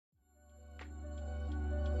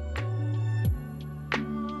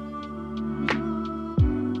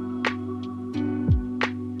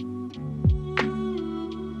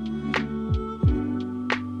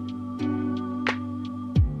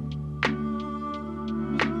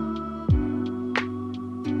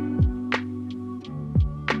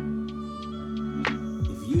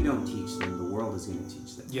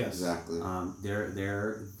Yes. Exactly.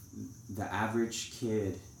 They're the average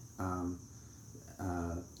kid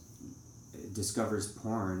discovers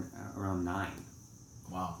porn around 9.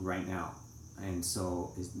 Wow. Right now, and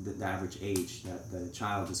so is the average age that the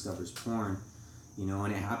child discovers porn,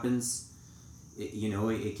 and it happens.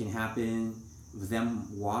 It can happen with them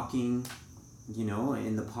walking,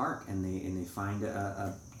 in the park, and they find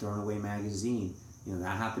a thrown away magazine.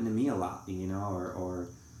 That happened to me a lot. Or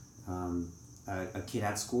a kid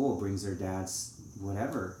at school brings their dad's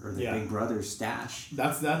whatever, or their big brother's stash.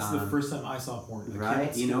 That's the first time I saw porn.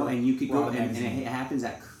 Right, and you could go, and it happens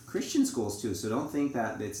at Christian schools too. So don't think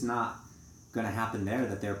that it's not going to happen there,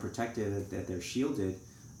 that they're protected, that they're shielded.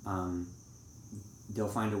 They'll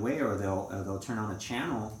find a way, or they'll turn on a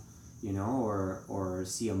channel, or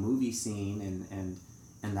see a movie scene,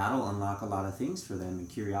 and that'll unlock a lot of things for them, and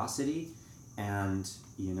curiosity, and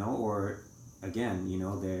or again,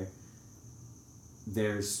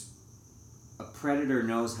 there's a predator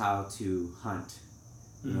knows how to hunt.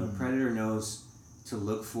 A predator knows to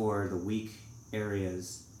look for the weak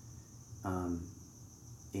areas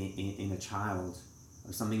in a child,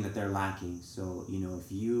 or something that they're lacking. So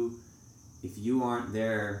if you aren't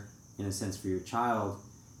there in a sense for your child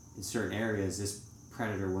in certain areas, this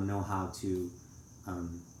predator will know how to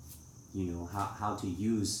how to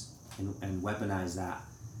use and weaponize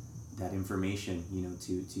that information,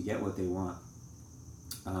 to get what they want.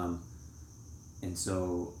 And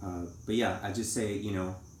so, but yeah, I just say,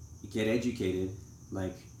 get educated,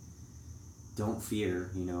 like, don't fear,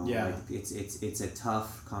 like it's a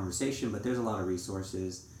tough conversation, but there's a lot of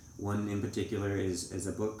resources. One in particular is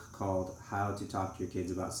a book called How to Talk to Your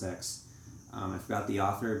Kids About Sex. I forgot the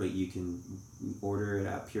author, but you can order it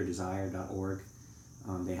at puredesire.org.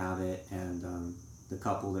 They have it, and the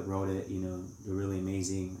couple that wrote it, they're really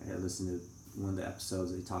amazing. I listened to one of the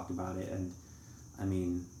episodes, they talked about it, and I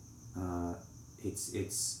mean,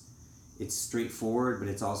 it's straightforward, but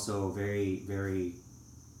it's also very, very,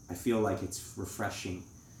 I feel like it's refreshing,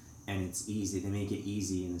 and it's easy. They make it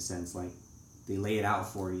easy in a sense, like they lay it out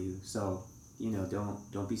for you. So,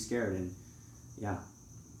 don't be scared, and go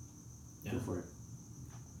for it.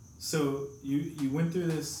 So you went through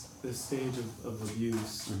this stage of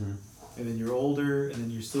abuse, and then you're older, and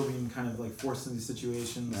then you're still being kind of like forced into these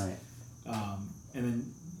situations. Right. And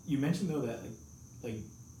then you mentioned though that like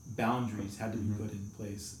boundaries had to be put in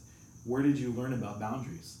place. Where did you learn about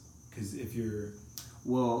boundaries? Because if you're...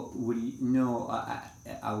 Well,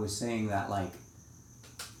 I was saying that, like,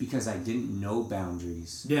 because I didn't know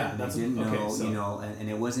boundaries. Yeah, I didn't know, and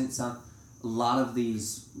it wasn't a lot of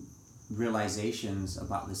these realizations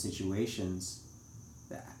about the situations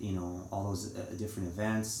that, all those different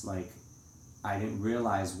events, like, I didn't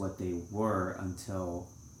realize what they were until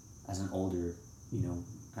as an older,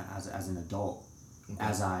 as an adult. Okay.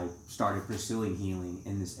 As I started pursuing healing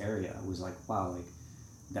in this area, I was like, wow, like,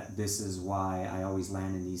 that this is why I always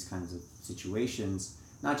land in these kinds of situations.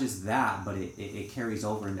 Not just that, but it carries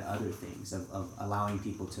over into other things of allowing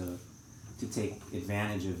people to take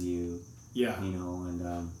advantage of you,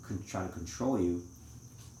 and try to control you.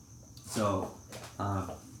 So,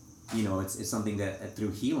 it's something that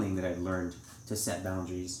through healing that I've learned to set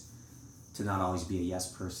boundaries, to not always be a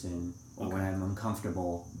yes person, or when I'm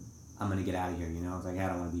uncomfortable, I'm gonna get out of here. It's like, I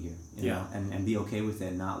don't want to be here. And be okay with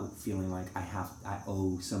it, not feeling like I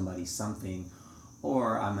owe somebody something,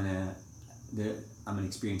 or I'm gonna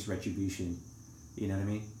experience retribution. You know what I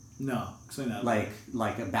mean? No, explain that. Like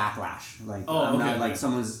a backlash. Like not like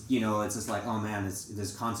someone's. It's just like, oh man,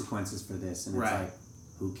 there's consequences for this, and it's like,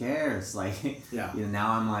 who cares? Like,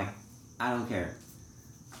 now I'm like, I don't care.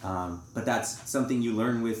 But that's something you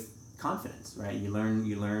learn with confidence, right? You learn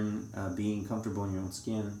being comfortable in your own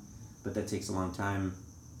skin. But that takes a long time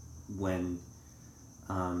when,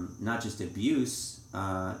 not just abuse,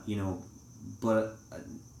 but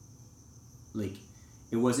like,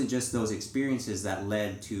 it wasn't just those experiences that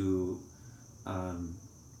led to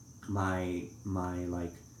my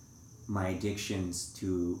addictions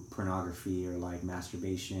to pornography, or like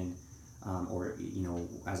masturbation, or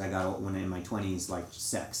as I got when in my 20s, like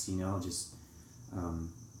sex, just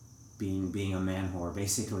being a man whore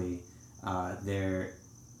basically.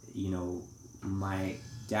 My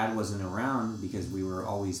dad wasn't around because we were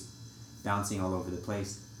always bouncing all over the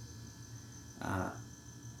place.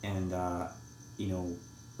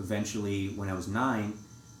 Eventually when I was 9,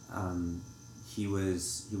 he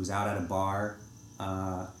was out at a bar,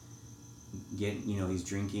 he's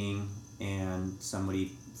drinking, and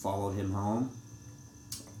somebody followed him home,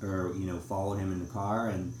 or, followed him in the car,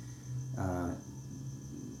 and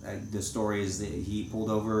the story is that he pulled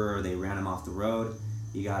over, or they ran him off the road.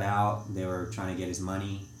 He got out. They were trying to get his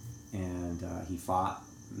money, and he fought.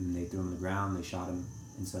 And they threw him on the ground. They shot him,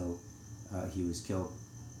 and so he was killed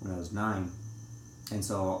when I was 9. And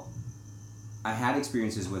so I had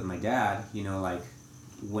experiences with my dad. You know, like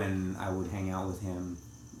when I would hang out with him,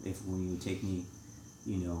 when he would take me,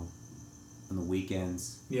 you know, on the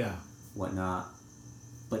weekends, Yeah. whatnot.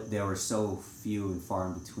 But they were so few and far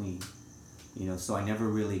in between. You know, so I never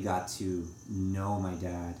really got to know my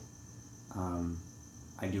dad.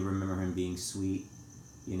 I do remember him being sweet,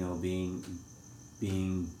 you know, being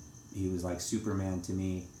he was like Superman to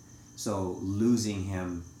me. So losing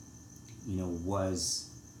him, you know, was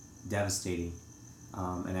devastating.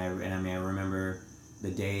 And I remember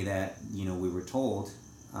the day that, you know, we were told.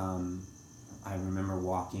 I remember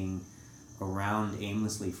walking around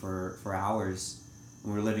aimlessly for hours.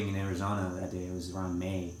 We were living in Arizona that day. It was around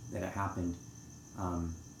May that it happened,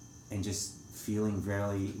 and just feeling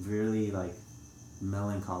really like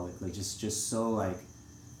melancholic, like just so like,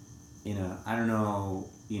 I don't know,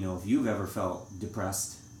 you know, if you've ever felt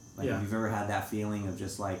depressed, like if you've ever had that feeling of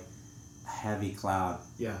just like a heavy cloud.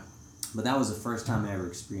 Yeah. But that was the first time I ever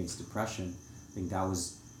experienced depression. I think that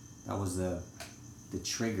was the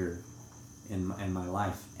trigger in my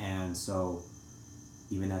life. And so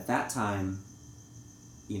even at that time,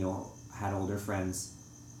 you know, I had older friends,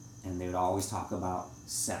 and they would always talk about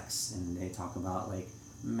sex, and they talk about like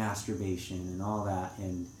masturbation and all that,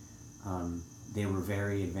 and they were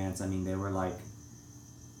very advanced. I mean, they were like,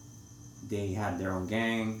 they had their own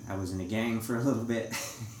gang. I was in a gang for a little bit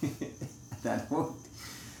at that point.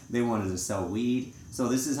 They wanted to sell weed. So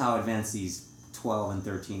this is how advanced these 12 and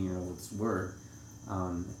 13-year-olds were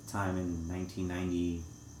at the time in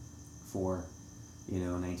 1994, you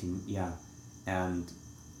know,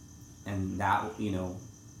 and that, you know,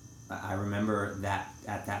 I remember that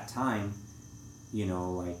at that time, you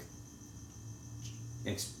know, like,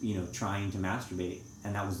 trying to masturbate,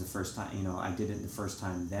 and that was the first time, you know, I did it the first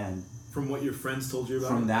time then. From what your friends told you about?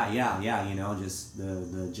 From that, yeah, you know, just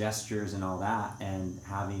the gestures and all that, and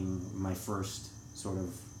having my first sort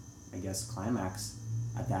of, I guess, climax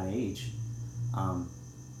at that age.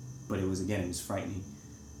 But it was frightening,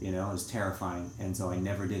 you know, it was terrifying, and so I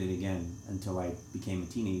never did it again until I became a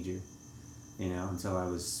teenager, you know, until I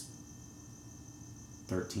was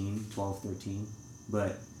 13.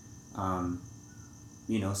 But,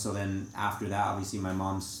 you know, so then after that, obviously my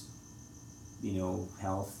mom's, you know,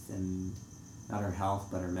 health, and not her health,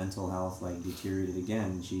 but her mental health, like, deteriorated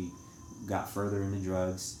again. She got further into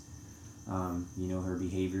drugs. You know, her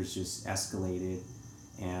behaviors just escalated,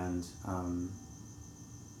 and,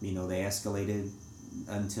 you know, they escalated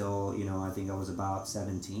until, you know, I think I was about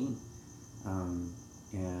 17.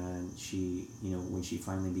 And she, you know, when she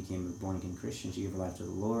finally became a born-again Christian, she gave her life to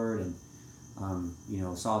the Lord, and, you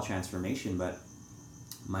know, saw a transformation. But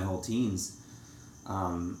my whole teens,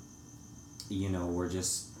 you know, were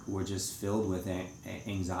just filled with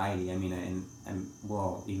anxiety. I mean, and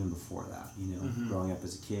well, even before that, you know, growing up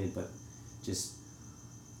as a kid, but just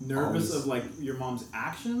nervous of like your mom's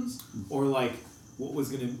actions, or like what was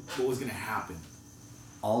gonna happen.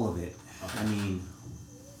 All of it. Okay. I mean,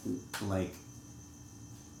 like,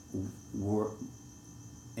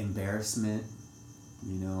 embarrassment,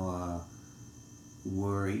 you know,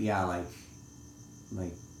 worry,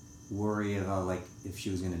 like worry about like if she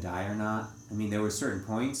was gonna die or not. I mean, there were certain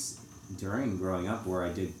points during growing up where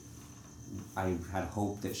I had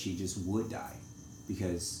hope that she just would die,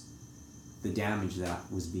 because the damage that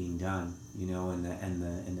was being done, you know, and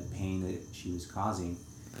the pain that she was causing.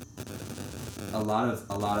 A lot of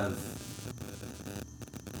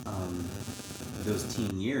those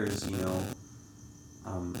teen years, you know,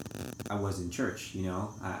 I was in church, you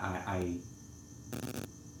know. I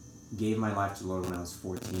gave my life to the Lord when I was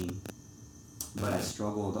 14, but I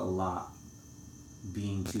struggled a lot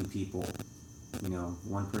being two people, you know,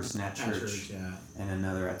 one person at church, yeah, and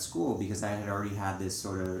another at school, because I had already had this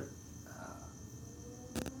sort of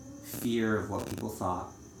fear of what people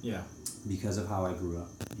thought. Yeah. Because of how I grew up.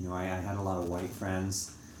 You know, I had a lot of white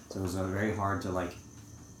friends, so it was very hard to, like,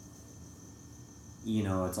 you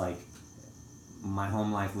know, it's like my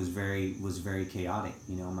home life was very chaotic.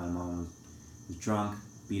 You know, my mom was drunk,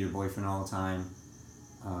 beat her boyfriend all the time.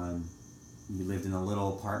 We lived in a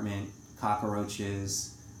little apartment,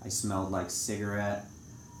 cockroaches. I smelled like cigarette,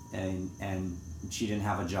 and she didn't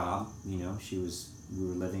have a job. You know, we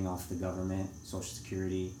were living off the government, Social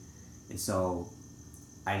Security, and so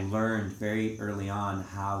I learned very early on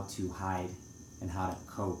how to hide and how to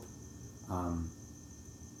cope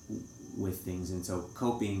with things. And so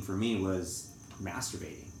coping for me was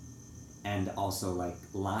masturbating, and also like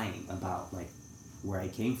lying about like where I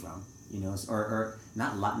came from, or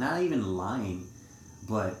not even lying,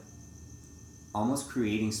 but almost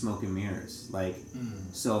creating smoke and mirrors. Like,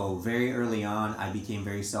 so very early on, I became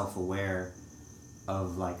very self-aware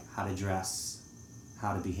of like how to dress,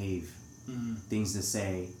 how to behave, things to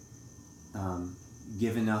say,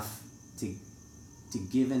 give enough to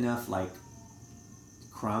give enough like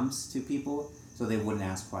crumbs to people so they wouldn't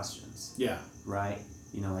ask questions. Yeah. Right?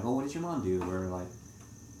 Like, oh, what did your mom do? Or like,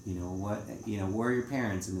 where are your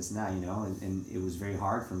parents and this and that, and it was very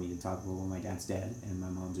hard for me to talk about, well, my dad's dead and my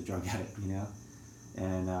mom's a drug addict,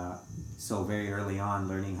 and so very early on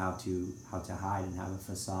learning how to hide and have a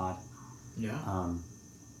facade, and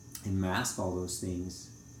mask all those things,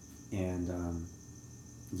 and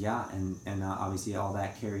obviously all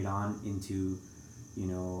that carried on into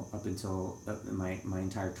up until my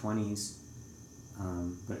entire 20s.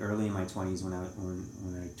 But early in my 20s, when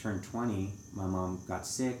I turned 20, my mom got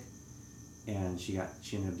sick, and she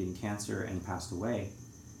ended up getting cancer and passed away,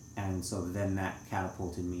 and so then that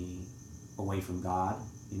catapulted me away from God.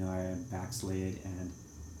 I backslid and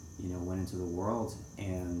went into the world,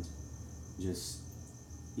 and just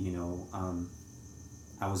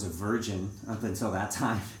I was a virgin up until that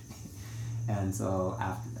time, and so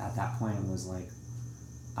at that point it was like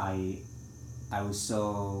I was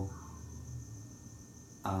so.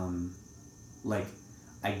 Like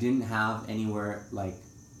I didn't have anywhere, like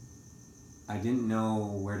I didn't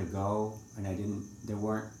know where to go, and I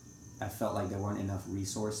felt like there weren't enough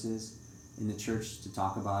resources in the church to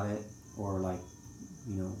talk about it, or like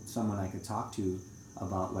someone I could talk to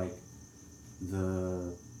about like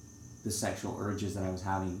the sexual urges that I was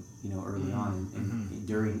having early on and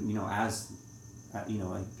during as I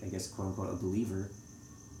guess quote unquote a believer,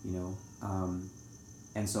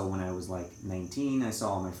 and so when I was like 19, I saw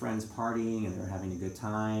all my friends partying and they were having a good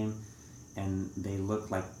time, and they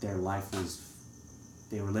looked like they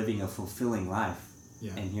were living a fulfilling life.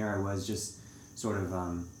 Yeah. And here I was just sort of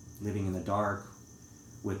living in the dark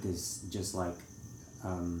with this just like,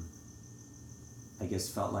 I guess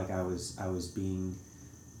felt like I was being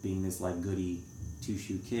this like goody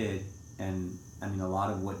two-shoe kid. And I mean, a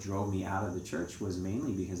lot of what drove me out of the church was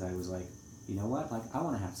mainly because I was like, you know what, like I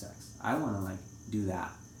want to have sex. I want to like do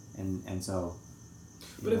that, and so.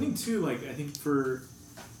 But I think too, like I think for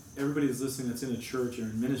everybody that's listening that's in a church or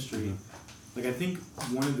in ministry, like I think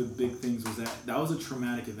one of the big things was that was a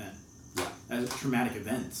traumatic event. Yeah. As traumatic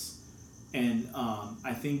events, and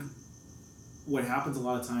I think what happens a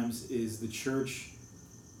lot of times is the church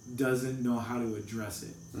doesn't know how to address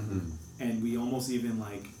it, and we almost even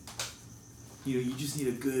like, you just need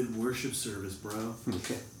a good worship service, bro.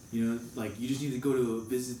 Okay. Like you just need to go to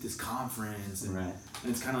visit this conference, and, right.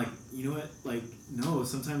 And it's kind of like, you know what, like no,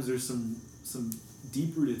 sometimes there's some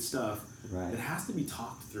deep-rooted stuff right. that has to be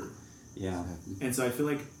talked through. Yeah. And so I feel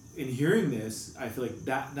like in hearing this, I feel like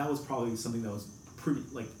that was probably something that was pretty,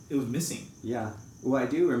 like it was missing. Yeah. Well, I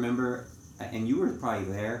do remember, and you were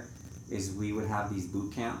probably there, is we would have these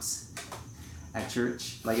boot camps at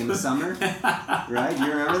church, like in the summer, right? You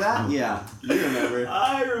remember that? Yeah, you remember.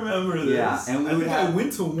 I remember this. Yeah, and I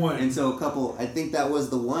went to one. And so I think that was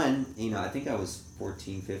the one, I think I was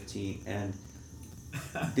 14, 15, and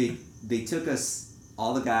they took us,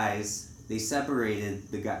 all the guys, they separated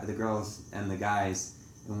the girls and the guys,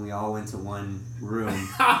 and we all went to one room.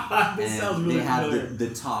 This sounds really they had familiar. the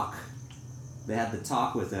talk. They had the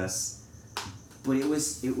talk with us, but it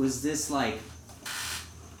was this like,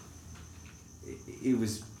 it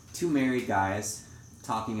was two married guys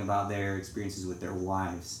talking about their experiences with their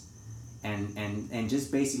wives, and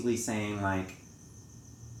just basically saying like,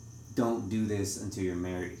 don't do this until you're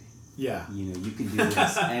married. Yeah. You can do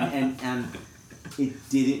this, and it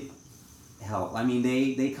didn't help. I mean,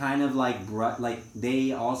 they kind of like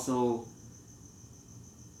they also,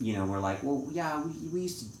 were like, well, yeah, we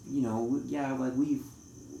used to, like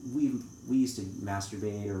we used to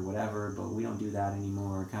masturbate or whatever, but we don't do that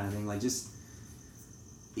anymore, kind of thing. Like just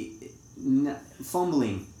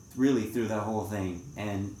fumbling really through that whole thing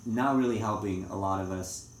and not really helping a lot of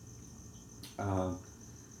us. I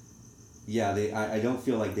don't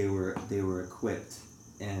feel like they were equipped,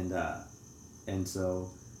 and so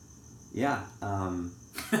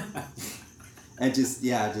I just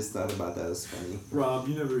thought about that. It was funny. Rob,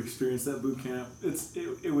 you never experienced that boot camp.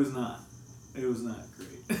 It was not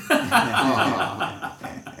great.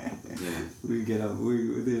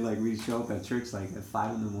 We show up at church like at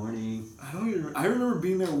 5 a.m. I remember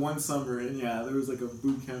being there one summer, and there was like a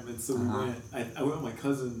boot camp, and so we went. I went with my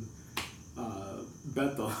cousin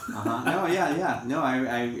Bethel. No, yeah. No,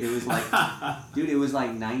 it was like, dude, it was like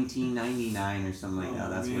 1999 or something like that.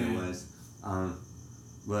 That's man. what it was.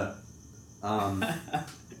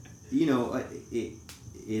 you know, I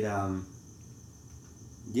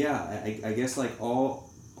guess like all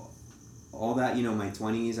that, you know, my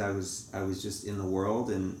 20s, I was just in the world,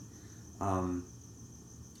 and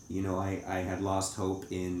you know, I had lost hope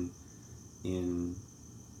in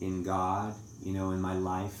God, you know, in my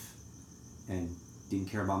life, and didn't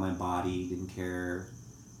care about my body, didn't care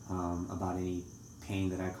about any pain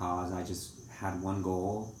that I caused. I just had one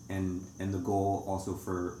goal, and the goal also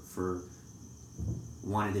for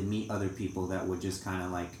wanted to meet other people that would just kind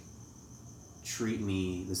of like treat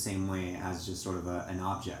me the same way as just sort of an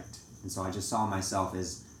object. And so I just saw myself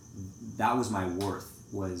as, that was my worth,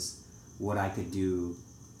 was what I could do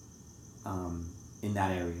in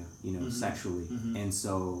that area, you know, sexually. And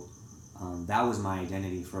so that was my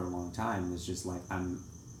identity for a long time, was just like, I'm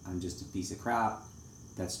just a piece of crap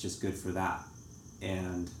that's just good for that.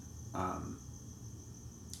 And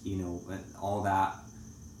you know, all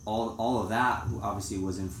of that obviously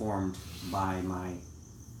was informed by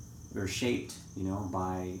or shaped, you know,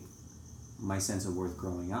 by my sense of worth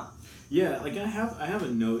growing up. Yeah, like I have a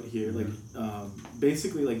note here, like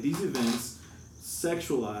basically like these events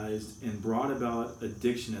sexualized and brought about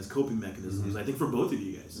addiction as coping mechanisms. I think for both of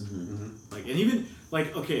you guys. Like, and even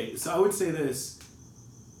like, okay, so I would say this,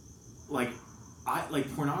 like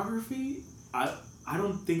pornography, I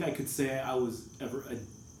don't think I could say I was ever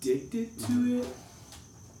addicted to it.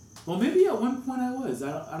 Well, maybe at one point I was.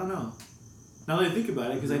 I don't know. Now that I think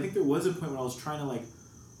about it, because I think there was a point when I was trying to like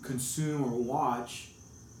consume or watch,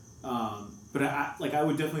 but I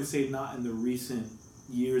would definitely say not in the recent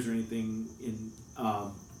years or anything. And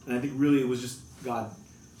I think really it was just God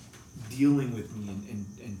dealing with me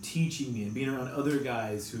and teaching me and being around other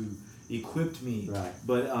guys who equipped me. Right.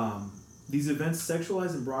 But these events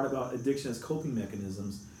sexualized and brought about addiction as coping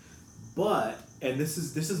mechanisms. But, and this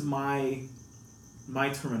is my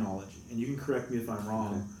terminology, and you can correct me if I'm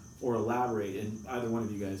wrong or elaborate, and either one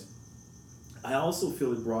of you guys. I also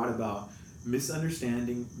feel it brought about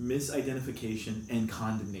misunderstanding, misidentification, and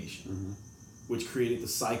condemnation, which created the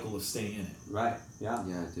cycle of staying in it. Right. Yeah.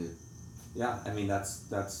 Yeah, it did. Yeah. I mean, that's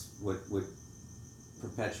what would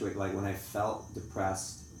perpetuate, like when I felt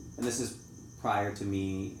depressed, and this is prior to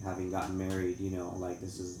me having gotten married, you know, like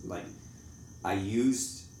this is like, I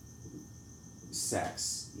used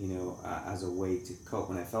sex, you know, as a way to cope.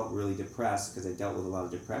 When I felt really depressed, because I dealt with a lot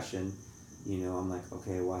of depression, you know, I'm like,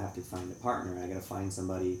 okay, well, I have to find a partner. I got to find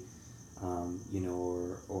somebody, you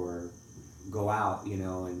know, or go out, you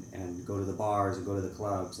know, and go to the bars and go to the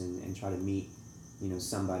clubs and try to meet, you know,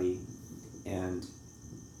 somebody. And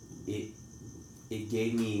it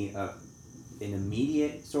gave me an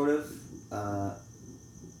immediate sort of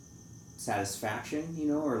satisfaction, you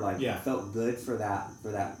know, or like I felt good for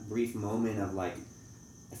that brief moment of like,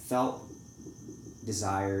 I felt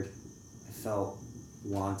desired, I felt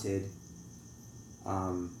wanted,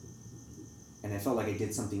 and I felt like I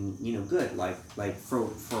did something, you know, good, like for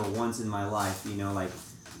once in my life, you know, like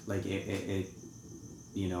it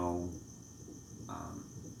you know,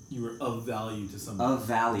 you were of value to somebody. Of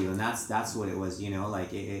value, and that's what it was, you know,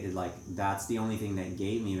 like it like that's the only thing that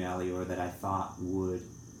gave me value, or that I thought would,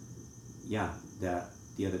 that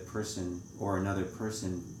the other person or another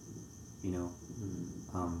person, you know,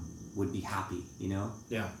 would be happy, you know.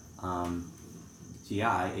 Yeah. So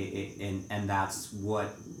and that's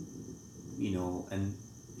what, you know, and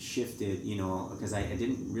shifted, you know, because I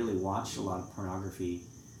didn't really watch a lot of pornography,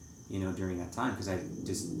 you know, during that time, because I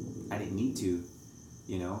didn't need to,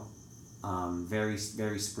 you know, very,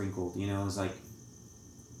 very sprinkled, you know. It was like,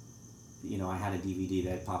 you know, I had a DVD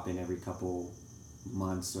that'd pop in every couple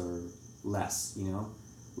months or less, you know,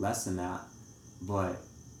 less than that, but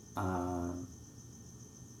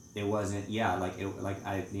it wasn't, like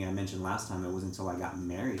I mentioned last time, it wasn't until I got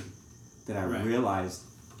married that I realized,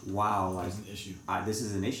 wow, like, this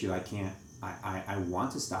is an issue. I can't, I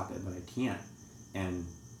want to stop it, but I can't.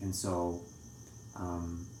 And so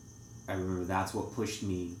I remember that's what pushed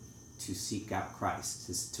me to seek out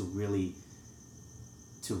Christ, to really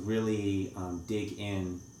dig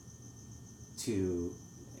in to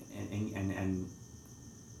and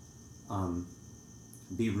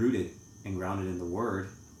be rooted and grounded in the Word,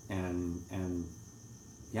 and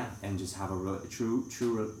just have a true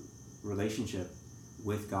relationship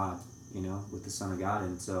with God, you know, with the Son of God.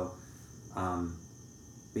 And so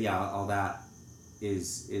all that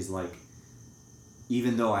is like,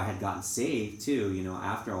 even though I had gotten saved too, you know,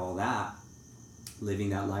 after all that, living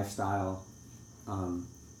that lifestyle,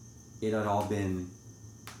 it had all been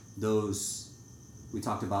those, we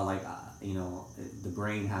talked about, like, you know, the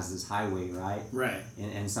brain has this highway, right? Right.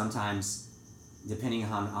 And sometimes, depending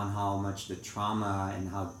on how much the trauma and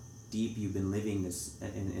how deep you've been living this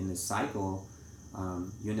in this cycle,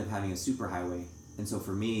 you end up having a superhighway. And so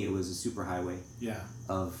for me, it was a superhighway. Yeah.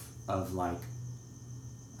 Of like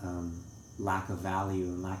lack of value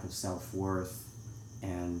and lack of self-worth,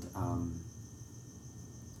 and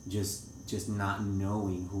just not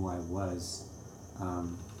knowing who I was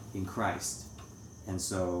in Christ. And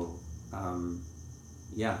so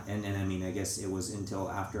yeah, and I mean, I guess it was until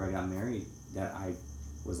after I got married that I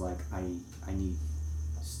was like, I need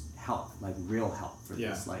help, like real help for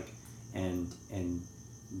this, like, and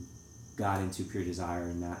got into Pure Desire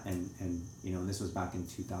and that, and you know, and this was back in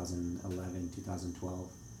 2011,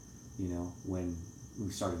 2012, you know, when we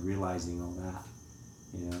started realizing all that,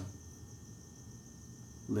 you know,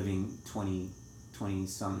 living 20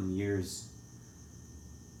 something years,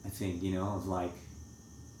 I think, you know, of like,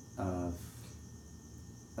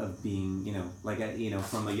 of being, you know, like, you know,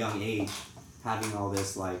 from a young age, having all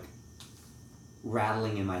this like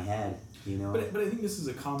rattling in my head, you know. But I think this is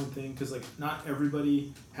a common thing, because like not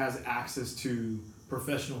everybody has access to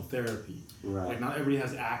professional therapy. Right. Like not everybody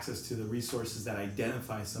has access to the resources that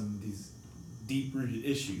identify some of these deep-rooted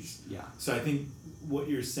issues. Yeah. So I think what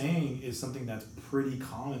you're saying is something that's pretty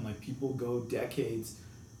common. Like people go decades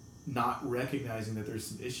not recognizing that there's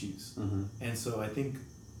some issues. Mm-hmm. And so I think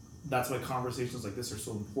that's why conversations like this are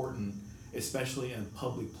so important, especially in a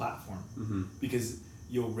public platform. Mm-hmm. Because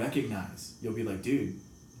you'll be like, dude,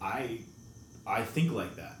 I think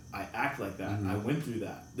like that. I act like that. Mm-hmm. I went through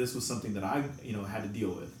that. This was something that I, you know, had to deal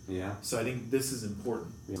with. Yeah. So I think this is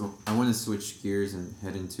important. Yeah. So I want to switch gears and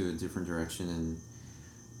head into a different direction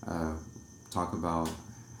and talk about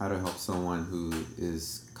how to help someone who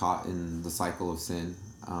is caught in the cycle of sin.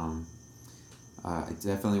 I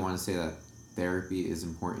definitely want to say that therapy is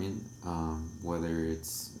important, whether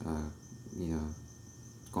it's,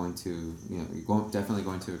 definitely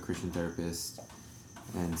going to a Christian therapist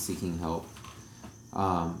and seeking help.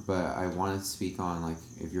 But I want to speak on, like,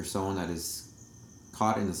 if you're someone that is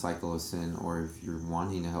caught in the cycle of sin, or if you're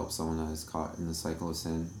wanting to help someone that is caught in the cycle of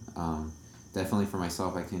sin, definitely for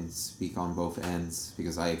myself, I can speak on both ends,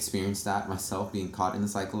 because I experienced that myself, being caught in the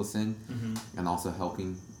cycle of sin, Mm-hmm. and also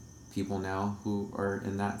helping people now who are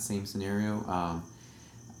in that same scenario.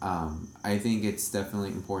 I think it's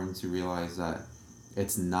definitely important to realize that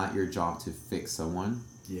it's not your job to fix someone.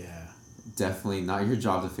 Yeah. Definitely not your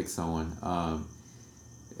job to fix someone.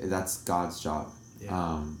 That's God's job.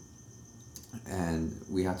 Yeah. And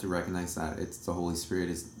we have to recognize that it's the Holy Spirit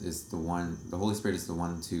is the one. The Holy Spirit is the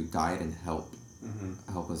one to guide and help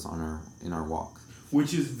us in our walk.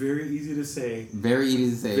 Which is very easy to say. Very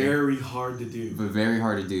easy to say. Very hard to do. But very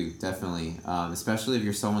hard to do, definitely. Especially if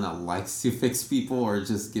you're someone that likes to fix people or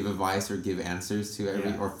just give advice or give answers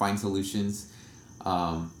to or find solutions.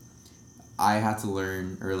 I had to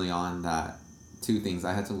learn early on that two things.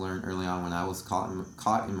 I had to learn early on when I was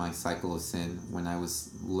caught in my cycle of sin, when I was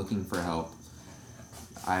looking for help.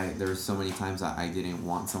 There were so many times that I didn't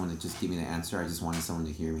want someone to just give me the answer. I just wanted someone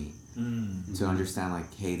to hear me. Mm-hmm. To understand,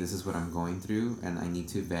 like, hey, this is what I'm going through, and I need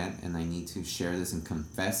to vent, and I need to share this and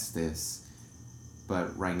confess this.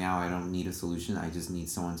 But right now, I don't need a solution. I just need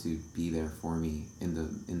someone to be there for me in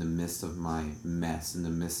the midst of my mess, in the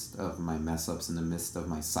midst of my mess ups, in the midst of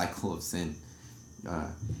my cycle of sin.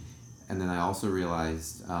 And then I also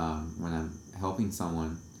realized when I'm helping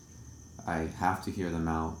someone, I have to hear them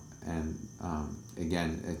out. And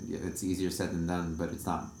again, it's easier said than done, but it's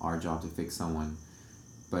not our job to fix someone.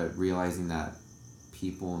 But realizing that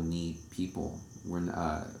people need people.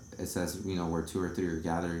 It says, where two or three are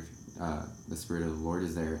gathered, the Spirit of the Lord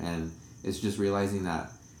is there. And it's just realizing that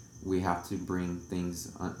we have to bring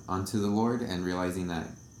things unto the Lord, and realizing that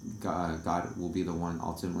God will be the one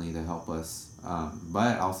ultimately to help us.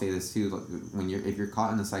 But I'll say this too: if you're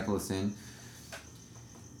caught in the cycle of sin,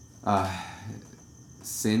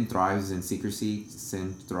 sin thrives in secrecy.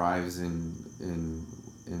 Sin thrives in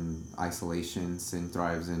isolation. Sin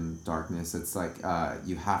thrives in darkness. It's like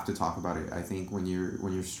you have to talk about it. I think when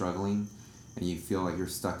you're struggling and you feel like you're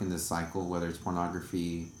stuck in this cycle, whether it's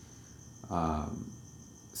pornography,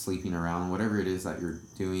 sleeping around, whatever it is that you're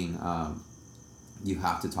doing, you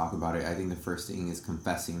have to talk about it. I think the first thing is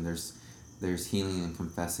confessing. There's healing in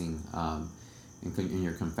confessing, in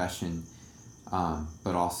your confession,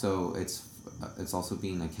 but also it's also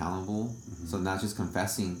being accountable. Mm-hmm. So not just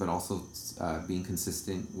confessing, but also being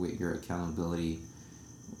consistent with your accountability,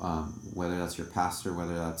 whether that's your pastor,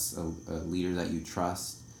 whether that's a leader that you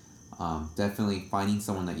trust. Definitely finding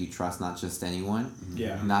someone that you trust, not just anyone.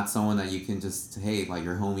 Yeah. Not someone that you can just, hey, like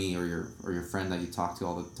your homie or your friend that you talk to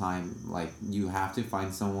all the time. Like, you have to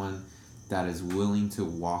find someone that is willing to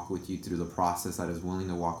walk with you through the process, that is willing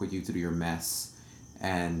to walk with you through your mess,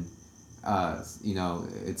 and you know,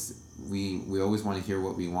 it's we always want to hear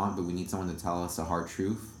what we want, but we need someone to tell us the hard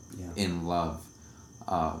truth in love.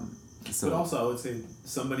 So, but also, I would say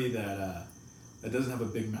somebody that doesn't have a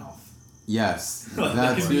big mouth. Yes, Like,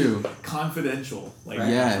 that can too. be confidential. Like, Right?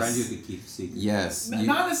 Yes. A friend who could keep a secret. Yes,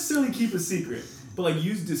 not necessarily keep a secret, but like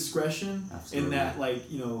use discretion in Absolutely. that,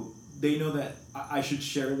 like, you know, they know that I should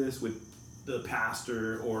share this with the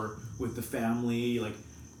pastor or with the family, like,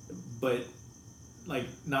 but like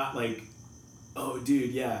not like, oh,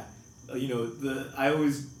 dude, yeah, you know, I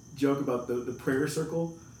always joke about the prayer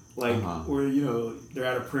circle, like where, you know, they're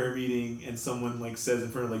at a prayer meeting and someone like says in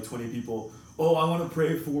front of like 20 people, oh, I want to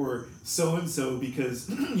pray for so and so because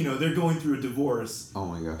you know they're going through a divorce. Oh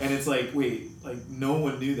my gosh. And it's like, wait, like no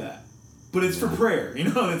one knew that, but it's for prayer, you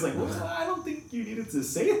know. And it's like, well, I don't think you needed to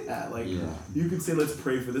say that. Like, you could say, let's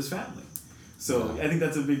pray for this family. So I think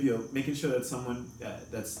that's a big deal. Making sure that someone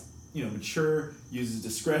that's, you know, mature, uses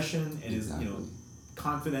discretion, and is, you know,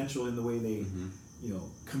 confidential in the way they, you know,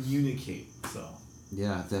 communicate. So.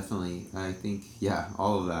 Yeah, definitely. I think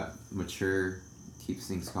all of that. Mature, keeps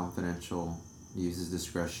things confidential, uses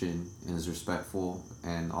discretion, and is respectful,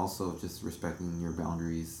 and also just respecting your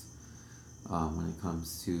boundaries when it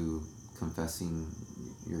comes to confessing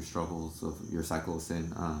your struggles of your cycle of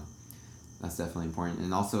sin. That's definitely important.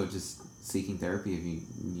 And also just seeking therapy if you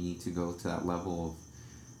need to go to that level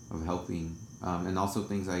of helping. And also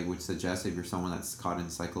things I would suggest if you're someone that's caught in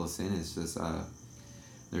cycle of sin is just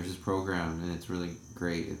there's this program and it's really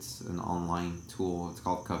great. It's an online tool. It's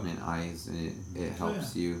called Covenant Eyes, and it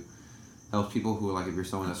helps helps people who, like, if you're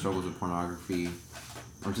someone that struggles with pornography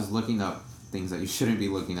or just looking up things that you shouldn't be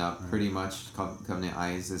looking up. Pretty much Covenant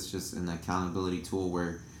Eyes is just an accountability tool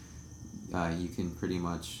where you can pretty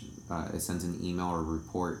much it sends an email or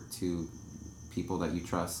report to people that you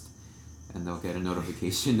trust, and they'll get a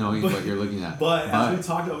notification knowing what you're looking at. But as we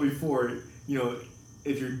talked about before, you know,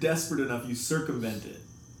 if you're desperate enough, you circumvent it.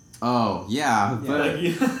 Oh, yeah. But,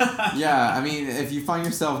 yeah, I mean, if you find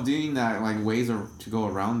yourself doing that, like, ways to go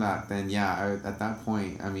around that, then, at that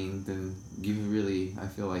point, I mean, then I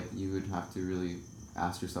feel like you would have to really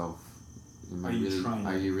ask yourself, are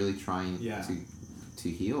you really trying to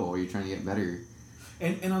heal, or are you trying to get better?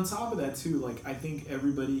 And on top of that, too, like, I think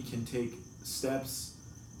everybody can take steps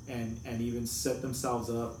and even set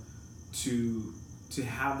themselves up to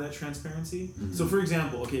have that transparency. Mm-hmm. So, for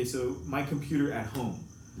example, so my computer at home,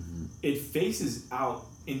 it faces out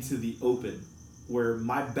into the open where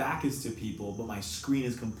my back is to people, but my screen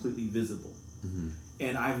is completely visible. Mm-hmm.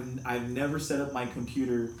 And I've never set up my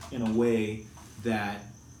computer in a way that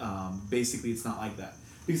basically it's not like that.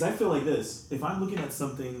 Because I feel like this, if I'm looking at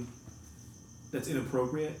something that's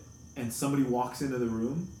inappropriate and somebody walks into the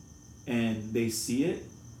room and they see it,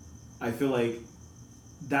 I feel like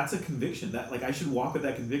that's a conviction. That, like, I should walk with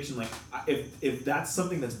that conviction. Like, if that's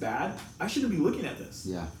something that's bad, I shouldn't be looking at this.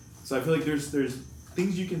 Yeah. So I feel like there's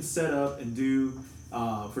things you can set up and do.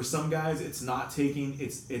 For some guys, it's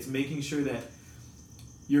it's making sure that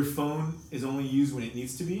your phone is only used when it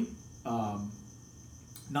needs to be.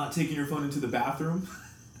 Not taking your phone into the bathroom.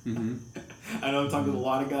 Mm-hmm. I know I'm talking to a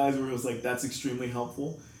lot of guys where it was like, that's extremely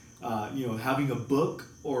helpful. You know, having a book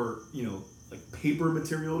or, you know, like paper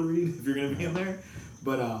material to read if you're going to be in there.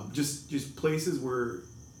 But just places where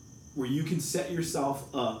you can set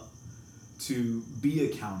yourself up to be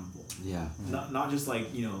accountable. Yeah. Not just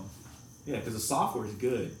like, you know, because the software is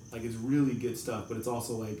good. Like, it's really good stuff, but it's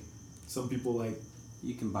also like some people like...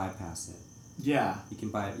 You can bypass it. Yeah. You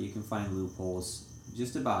can find loopholes,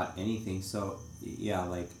 just about anything. So, yeah,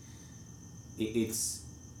 like, it's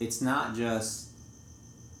not just...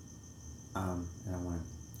 I don't want to...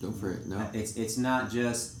 Go for it. No. It's not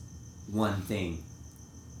just one thing,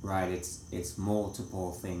 right? It's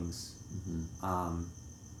multiple things. Mm-hmm.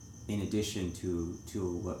 In addition to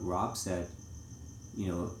what Rob said, you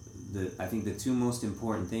know, I think the two most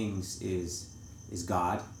important things is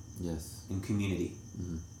God, yes, and community,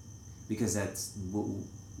 mm-hmm. because that's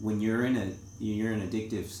when you're in an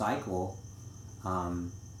addictive cycle,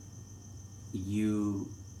 you're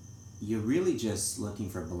really just looking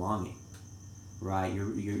for belonging, right?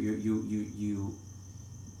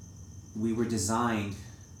 We were designed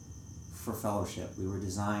for fellowship. We were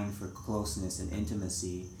designed for closeness and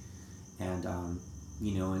intimacy. And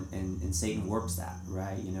you know, and Satan warps that,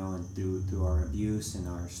 right? You know, and through our abuse and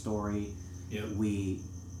our story, we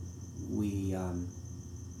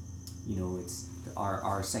you know, it's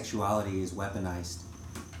our sexuality is weaponized,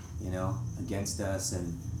 you know, against us,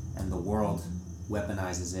 and the world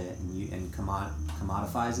weaponizes it and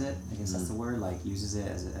commodifies it. I guess that's the word. Like, uses it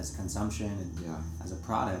as consumption and as a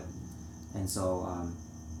product. And so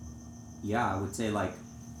I would say, like,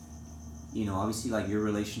 obviously, like, your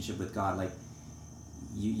relationship with God, like,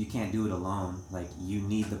 you can't do it alone. Like, you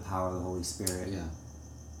need the power of the Holy Spirit. Yeah.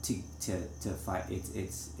 To fight.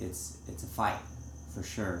 It's a fight, for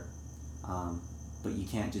sure. But you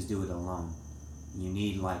can't just do it alone. You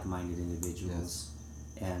need like-minded individuals.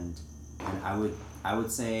 Yes. And I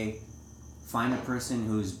would say, find a person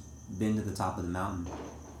who's been to the top of the mountain.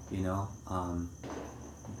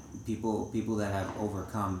 People that have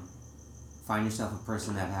overcome. Find yourself a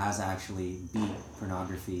person that has actually beat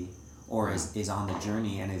pornography, or is on the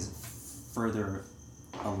journey and is further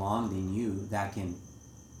along than you, that can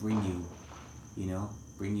bring you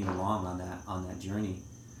along on that journey.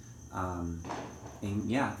 And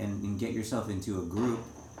get yourself into a group,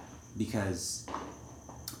 because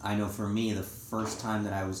I know for me, the first time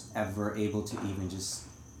that I was ever able to even just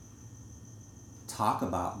talk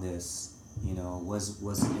about this,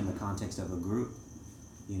 was in the context of a group,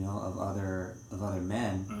 of other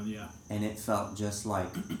men. Yeah. And it felt just like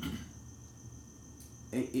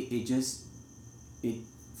it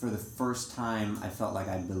for the first time I felt like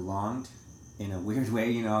I belonged in a weird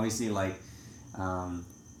way, obviously, like,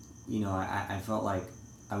 I felt like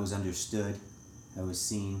I was understood, I was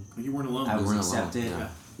seen, You weren't alone. I was weren't accepted, alone,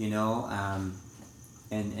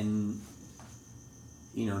 yeah. And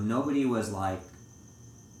nobody was like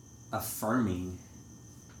affirming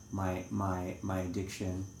my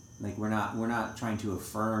addiction. Like, we're not trying to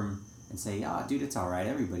affirm and say, dude, it's all right,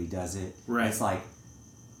 everybody does it. Right. It's like,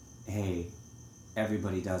 hey,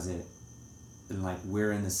 everybody does it, and like,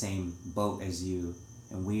 we're in the same boat as you,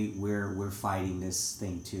 and we're fighting this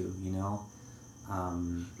thing too,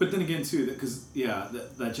 But then again, too, because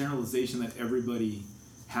that generalization that everybody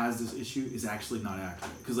has this issue is actually not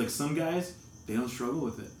accurate. Because like, some guys, they don't struggle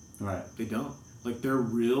with it. Right. They don't. Like, their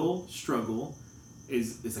real struggle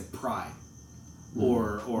is like pride,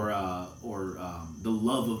 or the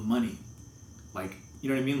love of money. Like, you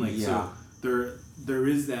know what I mean? Like, Yeah. so there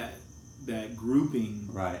is that grouping,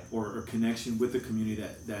 Right. or connection with the community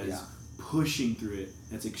that is pushing through it.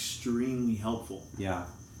 That's extremely helpful. Yeah.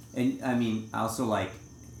 And I mean, also, like,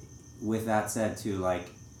 with that said too, like,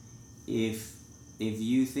 if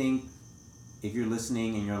you think, if you're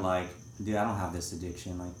listening and you're like, dude, I don't have this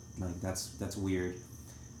addiction, like that's weird,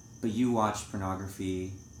 but you watch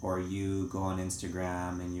pornography, or you go on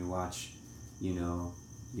Instagram and you watch,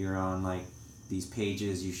 you're on like these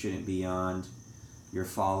pages you shouldn't be on, you're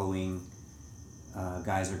following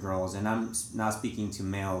guys or girls, and I'm not speaking to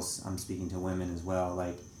males, I'm speaking to women as well,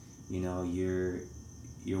 like, you're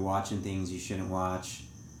watching things you shouldn't watch,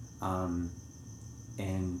 or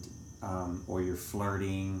you're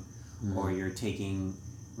flirting, or you're taking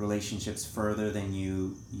relationships further than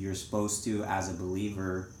you're supposed to as a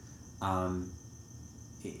believer.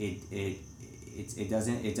 It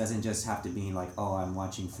doesn't just have to be like, oh, I'm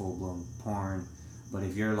watching full-blown porn, but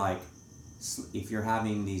if you're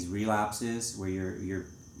having these relapses where you're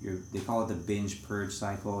they call it the binge purge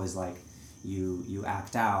cycle, is like you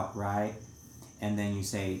act out, right, and then you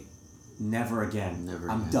say, never again,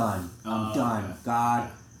 I'm done, Okay. God, Yeah.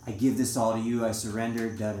 I give this all to you, I surrender,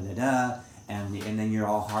 da da da da, and then you're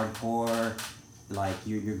all hardcore, like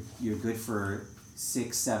you're good for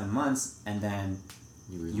 6-7 months, and then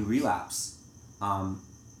you relapse.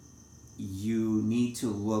 You need to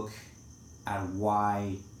look at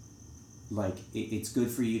why, like, it's good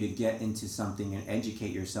for you to get into something and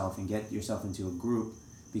educate yourself and get yourself into a group,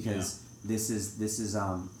 because this is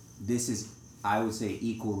I would say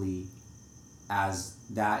equally as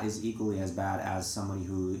bad as somebody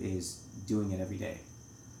who is doing it every day.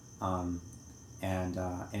 And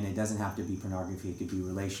it doesn't have to be pornography. It could be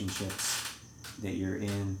relationships that you're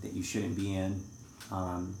in that you shouldn't be in.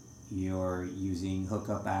 You're using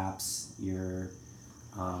hookup apps. You're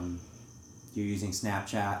using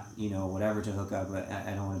Snapchat, whatever to hook up. But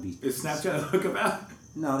I don't want to be. Is Snapchat a hookup app?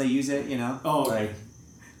 No, they use it. Oh, okay. Like,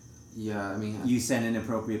 Yeah, I mean, you send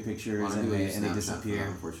inappropriate pictures and they disappear.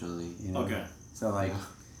 Unfortunately. Okay. So like,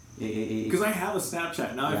 because I have a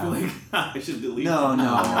Snapchat now, I feel like I should delete. No, it.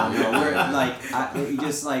 we're like,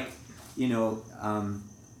 just like, I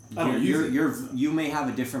don't use it. you may have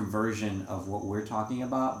a different version of what we're talking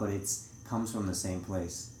about, but comes from the same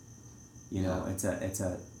place. It's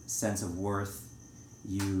a sense of worth.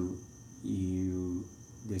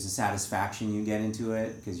 There's a satisfaction you get into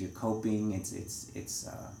it because you're coping. It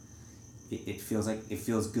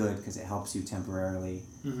feels good because it helps you temporarily.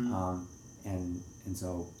 Mm-hmm. And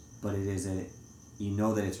so, but it is that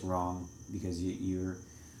it's wrong because you're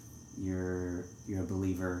a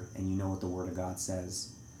believer and you know what the Word of God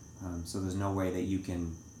says. So there's no way that you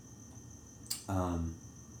can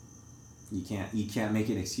you can't make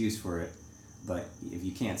an excuse for it. But if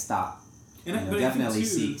you can't stop, But definitely I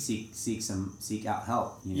think seek out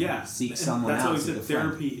help. Seek and someone that's else. That's why we said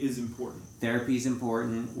therapy is important. Therapy is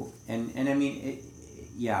important, and I mean,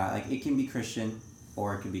 like it can be Christian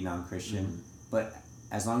or it can be non-Christian, but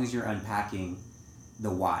as long as you're unpacking the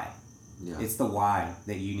why, it's the why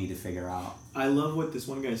that you need to figure out. I love what this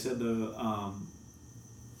one guy said.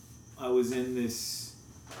 I was in this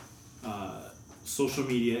social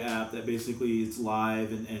media app that basically it's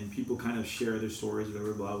live and people kind of share their stories,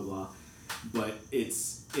 whatever, blah blah blah. But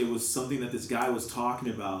it was something that this guy was talking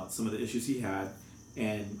about, some of the issues he had,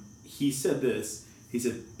 and he said this. He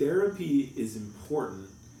said therapy is important.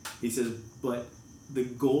 He says, but the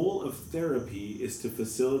goal of therapy is to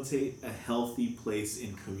facilitate a healthy place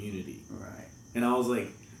in community. Right. And I was like,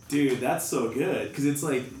 dude, that's so good, because it's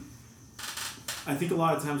like, I think a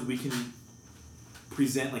lot of times we can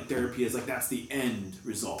present like therapy as like that's the end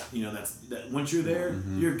result. That once you're there,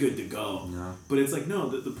 you're good to go. No. But it's like, no,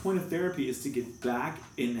 the point of therapy is to get back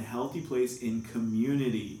in a healthy place in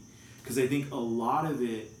community. Because I think a lot of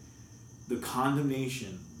it, the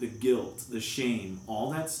condemnation, the guilt, the shame,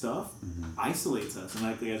 all that stuff isolates us. And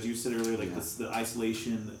like as you said earlier, like the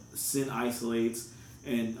isolation, the sin isolates,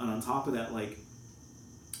 and on top of that, like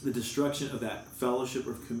the destruction of that fellowship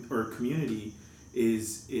or community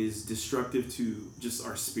is destructive to just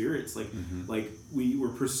our spirits. Like we were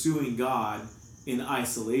pursuing God in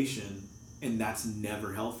isolation, and that's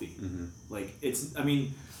never healthy. Like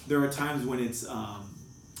there are times when it's I'm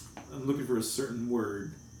looking for a certain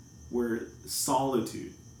word where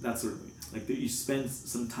solitude, that sort of thing, like that you spend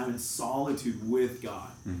some time in solitude with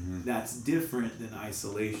God. That's different than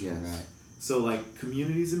isolation. Right. So like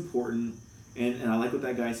community is important, and I like what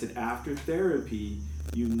that guy said. After therapy,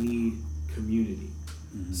 you need community.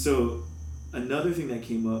 So another thing that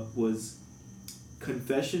came up was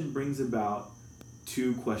confession brings about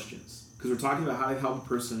two questions, because we're talking about how to help a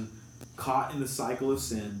person caught in the cycle of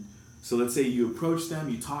sin. So let's say you approach them,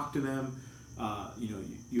 you talk to them,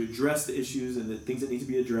 you address the issues and the things that need to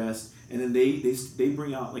be addressed, and then they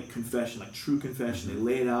bring out like confession, like true confession. They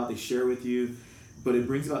lay it out, they share with you, but it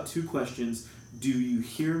brings about two questions. Do you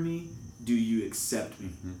hear me? Do you accept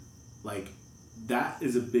me? Like that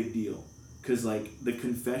is a big deal, because like the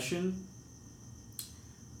confession,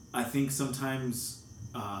 I think sometimes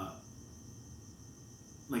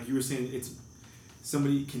like you were saying, it's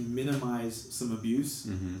somebody can minimize some abuse.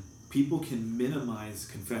 People can minimize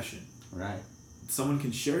confession. Right. Someone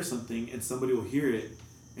can share something and somebody will hear it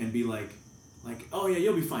and be like, oh yeah,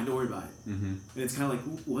 you'll be fine, don't worry about it. And it's kind of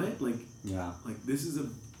like, what? Like this is a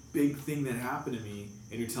big thing that happened to me,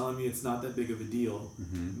 and you're telling me it's not that big of a deal.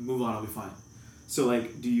 Move on, I'll be fine. So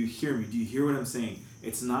like, do you hear me? Do you hear what I'm saying?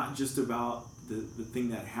 It's not just about the thing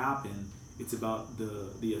that happened. It's about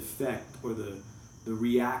the effect or the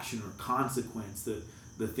reaction or consequence,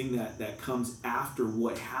 the thing that comes after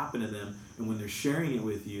what happened to them. And when they're sharing it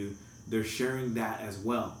with you, they're sharing that as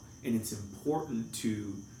well. And it's important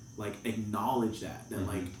to like acknowledge that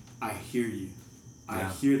like, I hear you. I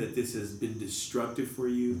hear that this has been destructive for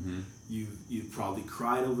you. You've probably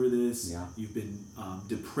cried over this. You've been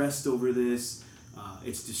depressed over this.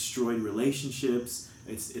 It's destroyed relationships.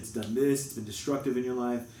 It's done this. It's been destructive in your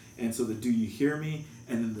life. And so do you hear me?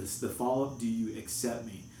 And then the follow-up, do you accept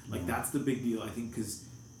me? Like that's the big deal, I think, because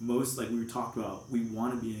most, like we were talking about, we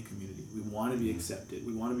want to be in a community. We want to be accepted.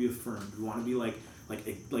 We want to be affirmed. We want to be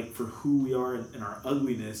like for who we are in our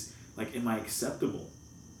ugliness. Like, am I acceptable?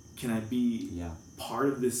 Can I be part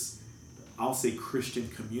of this, I'll say, Christian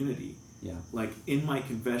community? Like in my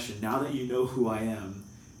confession, now that you know who I am,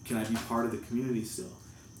 can I be part of the community still?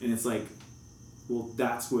 And it's like, well,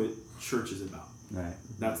 that's what church is about. Right.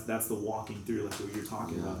 That's the walking through, like what you're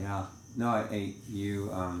talking about. Yeah. No,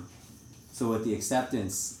 so with the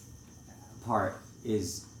acceptance part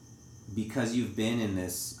is because you've been in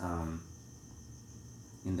this,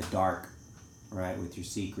 in the dark, right, with your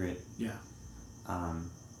secret.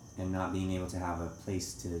 And not being able to have a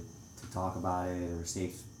place to talk about it, or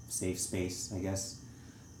safe space, I guess.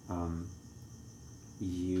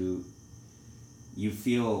 You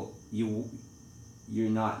feel you're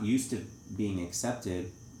not used to being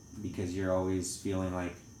accepted, because you're always feeling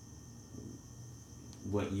like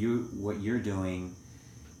what you're doing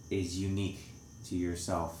is unique to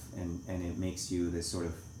yourself, and it makes you this sort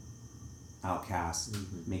of outcast,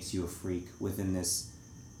 makes you a freak within this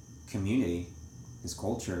community, this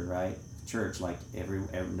culture, right? Church, like every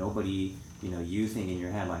nobody, you think in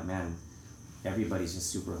your head like, man, everybody's just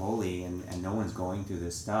super holy, and no one's going through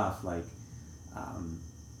this stuff. Like,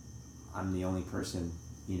 I'm the only person,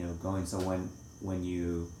 going. So when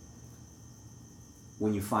you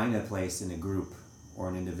find a place in a group or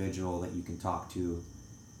an individual that you can talk to,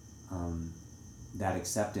 that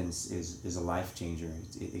acceptance is a life changer.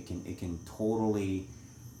 It can totally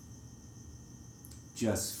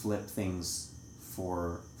just flip things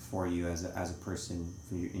for you as a person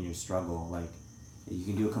in your struggle. Like you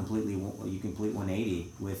can do a complete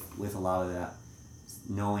 180 with a lot of that,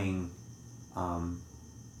 knowing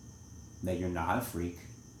that you're not a freak.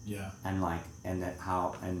 Yeah. And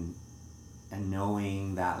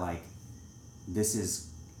knowing that like this is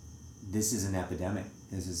an epidemic.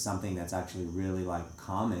 This is something that's actually really like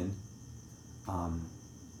common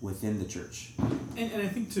within the church. And I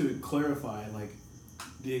think to clarify, like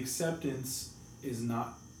the acceptance is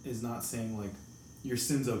not saying like your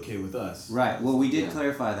sin's okay with us. Right. Well, we did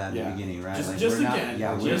clarify that in the beginning, right? Just like, just we're again,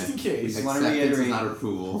 not, just in case. We just want to Acceptance reiterate. is not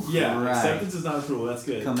approval. Yeah, Right. acceptance is not approval. That's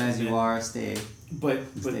good. Come as you are, stay But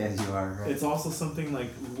as you are. Right? it's also something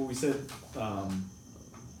like what we said.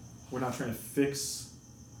 We're not trying to fix.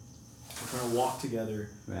 We're trying to walk together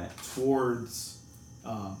towards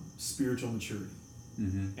spiritual maturity,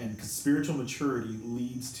 and because spiritual maturity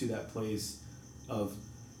leads to that place of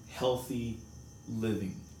healthy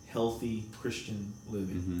living, healthy Christian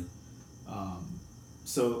living.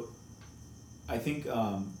 So I think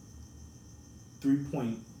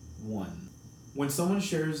 3.1, when someone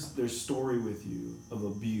shares their story with you of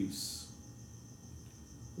abuse,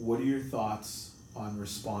 what are your thoughts on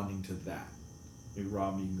responding to that? Maybe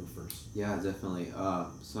Rob, you can go first. Yeah, definitely.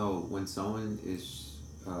 So when someone is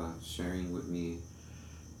sharing with me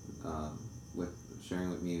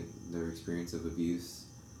their experience of abuse,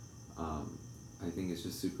 I think it's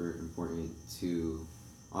just super important to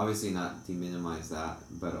obviously not deminimize that,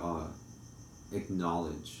 but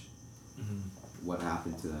acknowledge what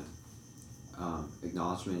happened to them.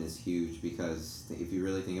 Acknowledgement is huge, because if you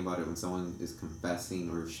really think about it, when someone is confessing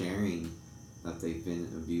or sharing that they've been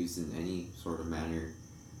abused in any sort of manner,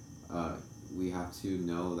 we have to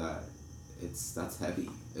know that that's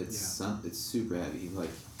heavy. It's super heavy.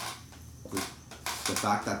 Like the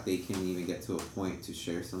fact that they can even get to a point to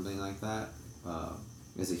share something like that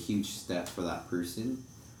is a huge step for that person,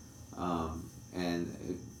 and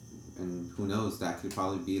who knows, that could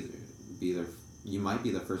probably be their you might be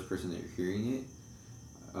the first person that you're hearing it,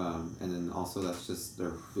 and then also that's just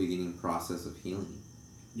their beginning process of healing.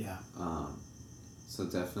 Yeah. So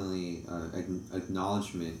definitely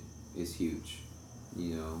acknowledgement is huge,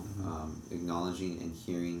 acknowledging and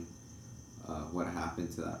hearing what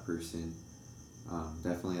happened to that person.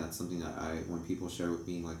 Definitely that's something that when people share with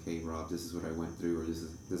me, like, hey Rob, this is what I went through, or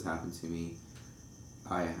this happened to me,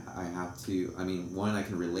 I have to, one, I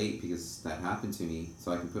can relate because that happened to me,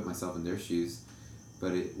 so I can put myself in their shoes,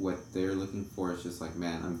 but what they're looking for is just like,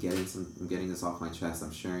 man, I'm getting this off my chest,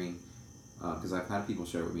 I'm sharing, because I've had people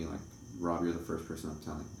share with me like, Rob, you're the first person I'm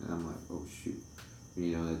telling, and I'm like, oh shoot,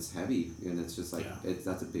 it's heavy, and it's just like,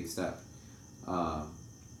 that's a big step,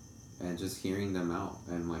 and just hearing them out,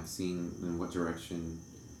 and like seeing in what direction,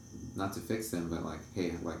 not to fix them, but like,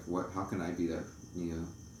 hey, like how can I be there,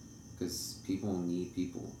 because people need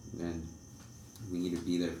people, and we need to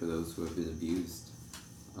be there for those who have been abused,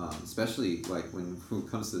 especially like when it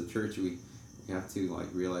comes to the church, we have to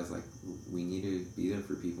like realize like we need to be there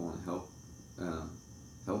for people and help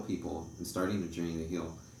people in starting the journey to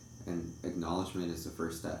heal, and acknowledgement is the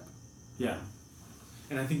first step. Yeah,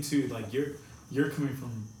 and I think too, like you're coming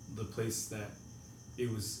from the place that it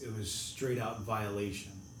was straight out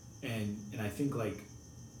violation, and I think like,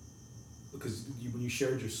 because when you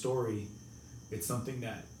shared your story, it's something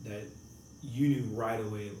that you knew right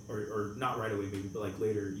away, or not right away maybe, but like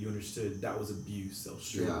later you understood that was abuse, that was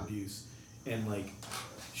straight abuse, and like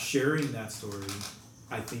sharing that story,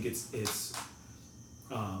 I think it's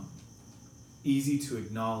easy to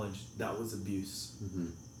acknowledge that was abuse.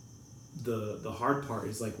 The hard part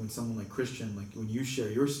is like when someone like Christian, like when you share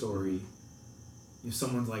your story,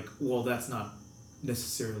 someone's like, well, that's not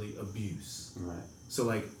necessarily abuse, right? So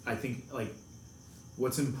like I think like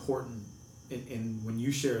what's important in when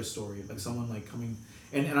you share a story, like someone like coming,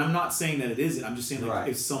 and I'm not saying that it isn't, I'm just saying like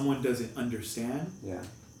if someone doesn't understand,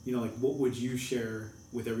 like what would you share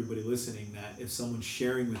with everybody listening, that if someone's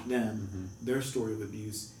sharing with them their story of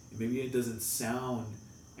abuse, and maybe it doesn't sound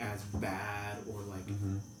as bad, or like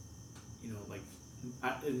like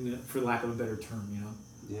for lack of a better term,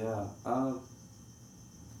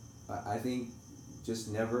 I think just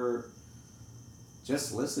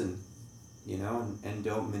listen, and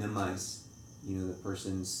don't minimize the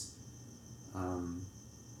person's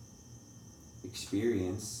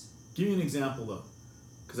experience. Give me an example though,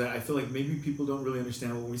 because I feel like maybe people don't really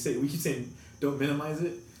understand when we keep saying don't minimize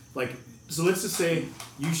it. Like, so let's just say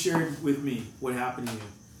you shared with me what happened to you.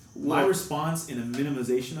 My response in a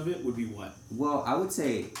minimization of it would be what? Well, I would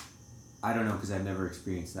say I don't know, because I've never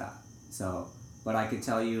experienced that. So, but I could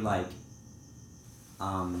tell you, like,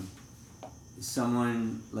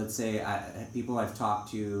 someone, let's say, people I've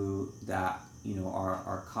talked to that, you know,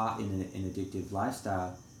 are caught in an addictive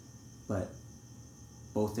lifestyle, but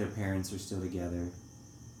both their parents are still together,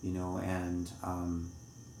 you know, and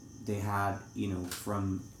they had, you know,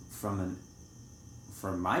 from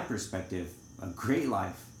my perspective, a great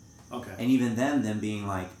life. Okay. And even then, them being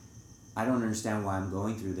like, I don't understand why I'm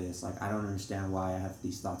going through this. Like, I don't understand why I have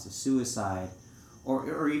these thoughts of suicide,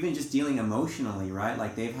 or even just dealing emotionally, right?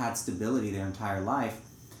 Like, they've had stability their entire life,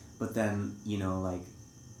 but then, you know, like,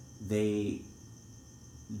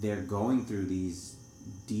 they're going through these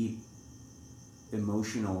deep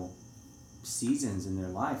emotional seasons in their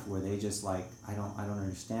life where they just like, I don't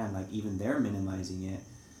understand. Like, even they're minimizing it,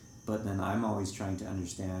 but then I'm always trying to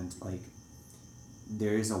understand, like,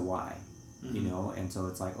 there is a why. You know, and so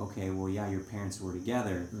it's like, okay, well, yeah, your parents were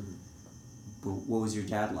together, but what was your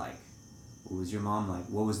dad like? What was your mom like?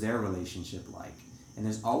 What was their relationship like? And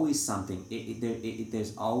there's always something.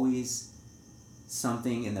 There's always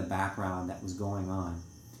something in the background that was going on.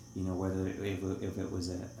 You know, whether if it was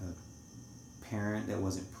a parent that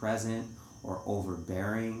wasn't present, or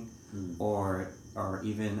overbearing, or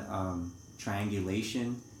even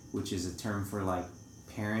triangulation, which is a term for like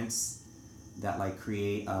parents that like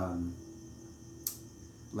create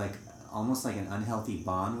like almost like an unhealthy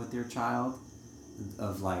bond with their child,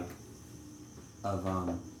 of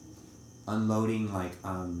unloading like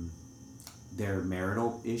their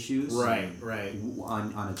marital issues Right.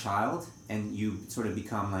 on a child, and you sort of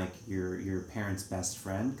become like your parent's best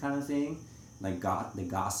friend kind of thing, like they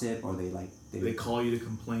gossip, or they call you to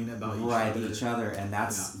complain about each other, and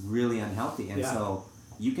that's really unhealthy. And so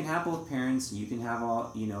you can have both parents, you can have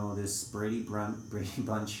all, you know, this Brady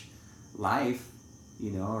Bunch life,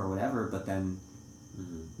 you know, or whatever, but then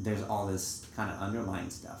there's all this kind of underlying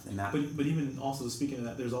stuff, and that. But even also speaking of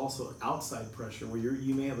that, there's also outside pressure where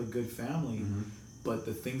you may have a good family, but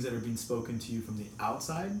the things that are being spoken to you from the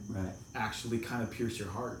outside actually kind of pierce your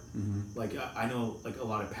heart. Like I know like a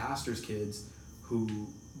lot of pastors' kids who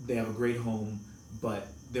they have a great home, but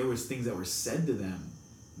there was things that were said to them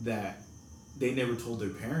that they never told their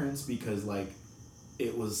parents because like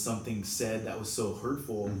it was something said that was so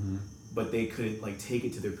hurtful. But they couldn't like take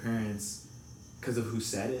it to their parents because of who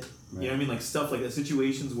said it. You know what I mean? Like stuff like that,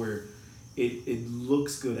 situations where it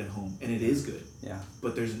looks good at home, and it is good.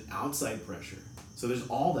 But there's an outside pressure. So there's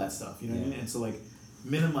all that stuff, you know what I mean? And so like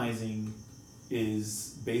minimizing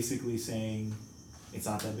is basically saying it's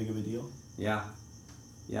not that big of a deal. Yeah.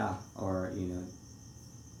 Or, you know,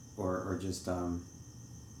 or just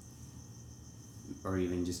or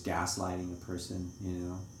even just gaslighting a person, you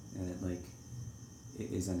know, and it like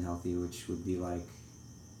is unhealthy, which would be like,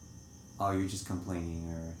 oh, you're just complaining,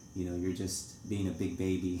 or, you know, you're just being a big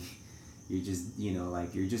baby, you're just, you know,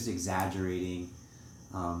 like, you're just exaggerating.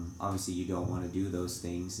 Obviously you don't want to do those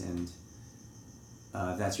things, and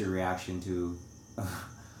if that's your reaction to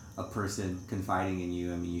a person confiding in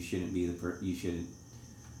you, I mean, you shouldn't be you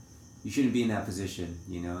shouldn't be in that position,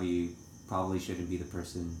 you know. You probably shouldn't be the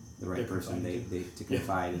right person they to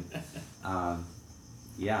confide in.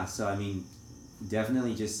 So I mean,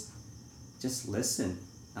 definitely just listen.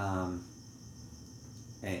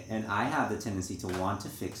 And I have the tendency to want to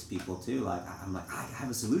fix people too. Like, I'm like, I have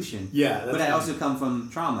a solution. But I also come from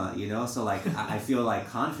trauma, you know, so like I feel like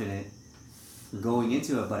confident going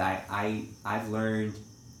into it, but I've learned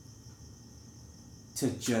to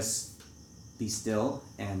just be still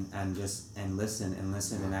and listen,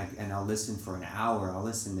 and I'll listen for an hour, I'll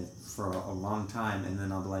listen for a long time, and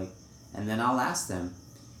then I'll be like, and then I'll ask them,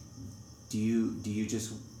 do you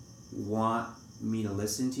just want me to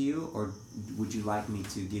listen to you, or would you like me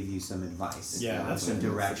to give you some advice? That's some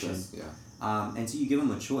direction. And so you give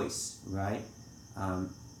them a choice, right?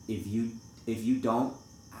 If you don't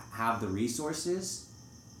have the resources,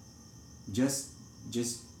 just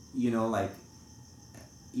you know, like,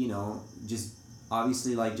 you know, just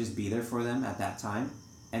obviously like just be there for them at that time,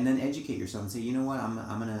 and then educate yourself and say, you know what,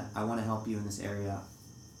 I want to help you in this area.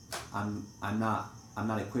 I'm not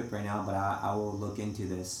equipped right now, but I will look into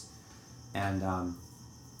this. And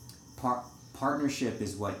partnership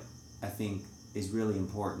is what I think is really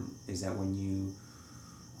important. Is that when you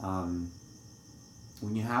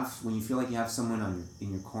feel like you have someone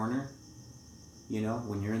in your corner, you know,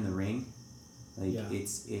 when you're in the ring, like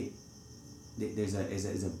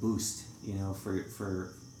there's a boost, you know, for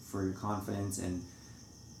your confidence, and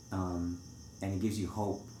it gives you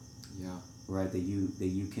hope. Right, that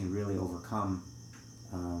you can really overcome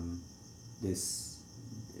this,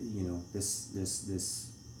 you know, this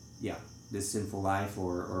sinful life,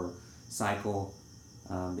 or cycle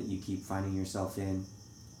that you keep finding yourself in.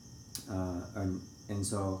 And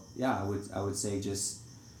so, yeah, I would say just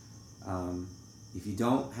if you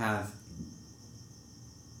don't have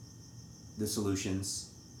the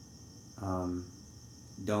solutions,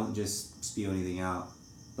 don't just spew anything out,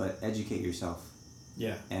 but educate yourself.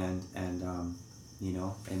 Yeah. And you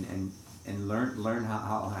know, and learn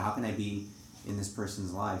how can I be in this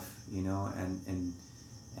person's life, you know, and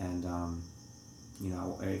you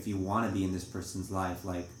know, if you want to be in this person's life,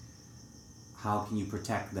 like, how can you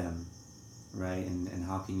protect them, right? And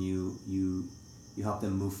how can you help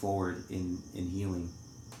them move forward in healing?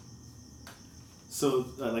 So,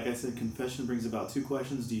 like I said, confession brings about two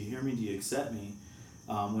questions. Do you hear me? Do you accept me?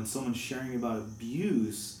 When someone's sharing about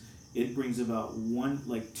abuse, it brings about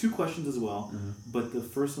two questions as well. Mm-hmm. But the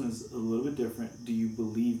first one is a little bit different. Do you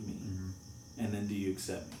believe me? Mm-hmm. And then do you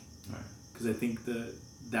accept me? Right. Because I think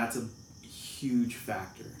that's a huge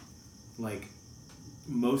factor. Like,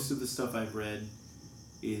 most of the stuff I've read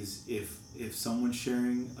is if someone's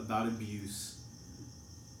sharing about abuse,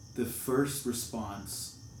 the first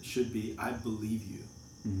response should be, I believe you.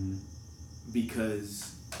 Mm-hmm.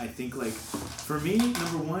 Because I think, like, for me,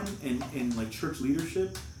 number one, in like church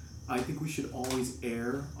leadership, I think we should always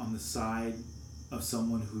err on the side of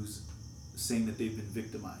someone who's saying that they've been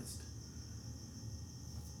victimized.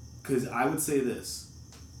 Because I would say this: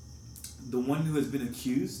 the one who has been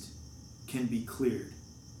accused can be cleared,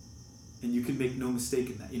 and you can make no mistake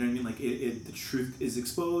in that. You know what I mean? Like, the truth is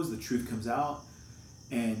exposed, the truth comes out,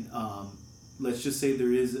 and let's just say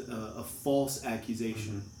there is a false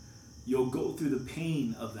accusation. Mm-hmm. You'll go through the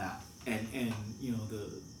pain of that, and you know,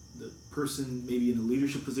 the person maybe in a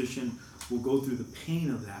leadership position will go through the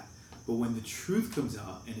pain of that. But when the truth comes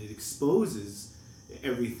out and it exposes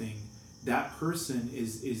everything, that person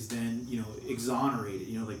is then, you know, exonerated.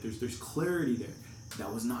 You know, like there's clarity there.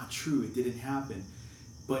 That was not true. It didn't happen.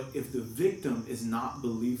 But if the victim is not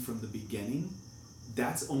believed from the beginning,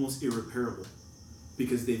 that's almost irreparable,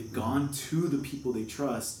 because they've gone to the people they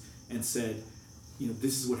trust and said, you know,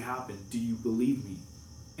 this is what happened. Do you believe me?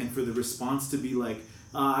 And for the response to be like,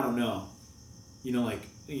 I don't know. You know, like,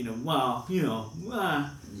 you know, well, you know,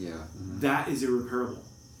 Yeah. that is irreparable.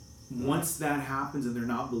 Once that happens and they're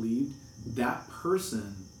not believed, that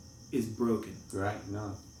person is broken. Right.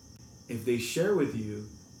 No. If they share with you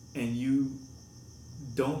and you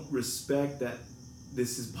don't respect that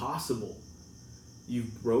this is possible,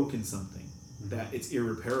 you've broken something, that it's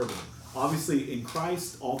irreparable. Obviously, in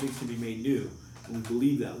Christ, all things can be made new, and we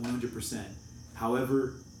believe that 100%.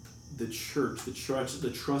 However, the trust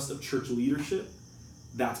of church leadership,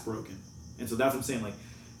 that's broken. And so that's what I'm saying. Like,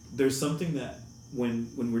 there's something that when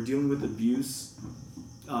we're dealing with abuse,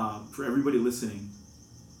 for everybody listening,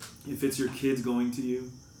 if it's your kids going to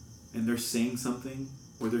you and they're saying something,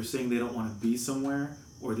 or they're saying they don't want to be somewhere,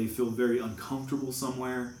 or they feel very uncomfortable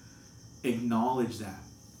somewhere, acknowledge that.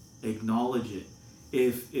 Acknowledge it.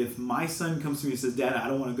 If my son comes to me and says, Dad, I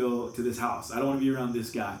don't want to go to this house. I don't want to be around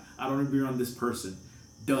this guy. I don't want to be around this person.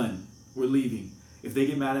 Done. We're leaving. If they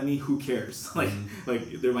get mad at me, who cares? Like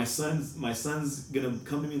they're my son's gonna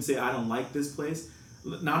come to me and say, I don't like this place.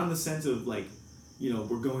 Not in the sense of, like, you know,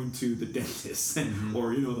 we're going to the dentist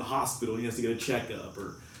or, you know, the hospital, he has to get a checkup,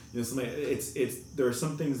 or, you know, something. It's there are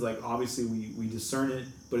some things, like, obviously we discern it,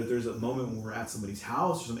 but if there's a moment when we're at somebody's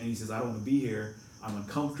house or something and he says, I don't want to be here, I'm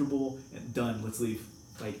uncomfortable, and done, let's leave.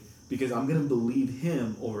 Like, because I'm gonna believe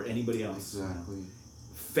him over anybody else. Exactly.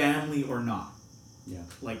 Family or not. Yeah.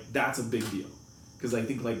 Like, that's a big deal. Because I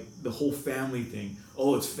think, like, the whole family thing,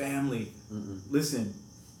 oh, it's family. Listen,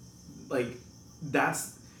 like,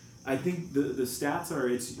 that's, I think the stats are,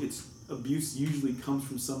 it's abuse usually comes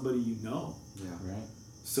from somebody you know. Yeah. Right.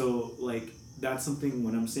 So, like, that's something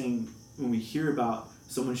when I'm saying, when we hear about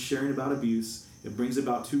someone sharing about abuse, it brings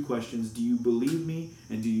about two questions. Do you believe me,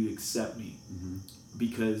 and do you accept me?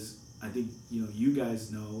 Because I think, you know, you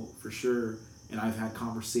guys know for sure, and I've had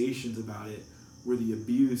conversations about it, where the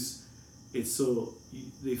abuse, it's so,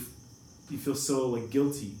 you feel so, like,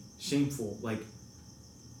 guilty, shameful, like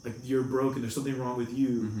you're broken, there's something wrong with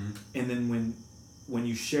you. And then when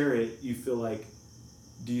you share it, you feel like,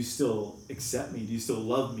 do you still accept me? Do you still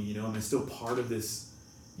love me? You know, am I still part of this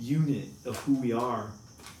unit of who we are?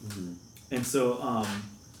 And so,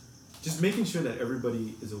 just making sure that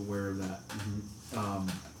everybody is aware of that. I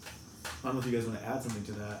don't know if you guys want to add something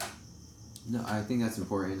to that. No, I think that's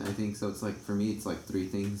important. I think so. It's like, for me, it's like three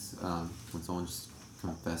things. When someone's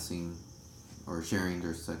confessing or sharing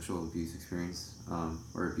their sexual abuse experience,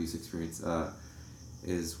 or abuse experience,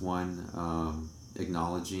 is one,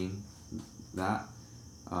 acknowledging that,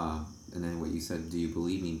 and then what you said, do you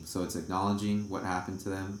believe me? So it's acknowledging what happened to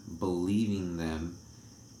them, believing them,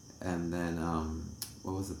 and then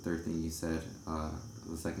what was the third thing you said?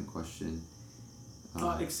 The second question.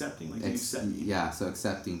 Accepting, like accept. Yeah, so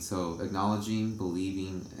accepting. So acknowledging,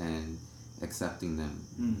 believing, and accepting them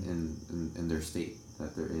in their state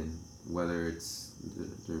that they're in, whether it's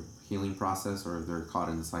their healing process or if they're caught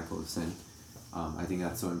in the cycle of sin. I think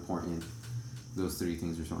that's so important. Those three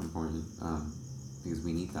things are so important because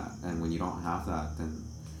we need that. And when you don't have that, then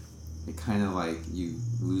it kind of like you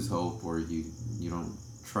lose hope, or you don't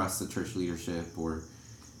trust the church leadership, or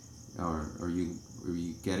you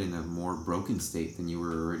get in a more broken state than you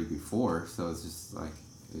were already before. So it's just like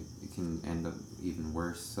it can end up even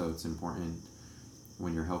worse. So it's important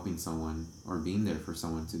when you're helping someone or being there for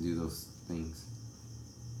someone to do those things.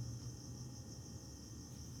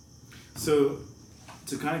 So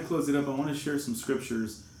to kind of close it up, I want to share some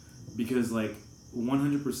scriptures because, like,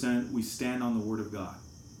 100% we stand on the Word of God.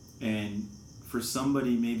 And for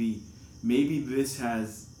somebody, maybe this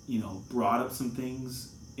has, brought up some things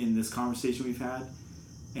in this conversation we've had,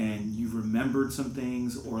 and you've remembered some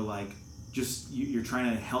things, or like just you're trying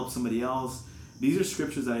to help somebody else. These are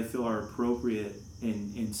scriptures that I feel are appropriate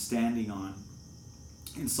in standing on.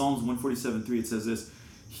 In Psalms 147:3, it says this: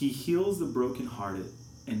 He heals the brokenhearted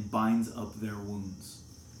and binds up their wounds.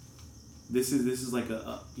 This is like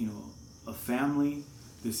a family.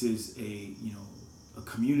 This is a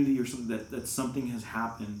community or something that something has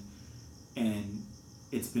happened and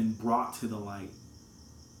it's been brought to the light.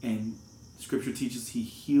 And Scripture teaches He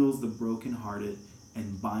heals the brokenhearted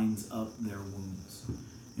and binds up their wounds.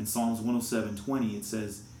 In Psalms 107:20, it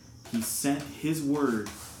says, He sent His word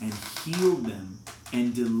and healed them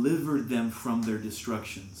and delivered them from their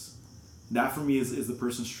destructions. That for me is the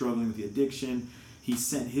person struggling with the addiction. He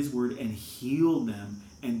sent His word and healed them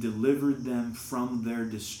and delivered them from their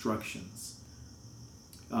destructions.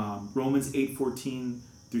 Romans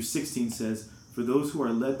 8:14-16 says, For those who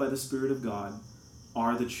are led by the Spirit of God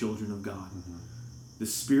are the children of God. Mm-hmm. The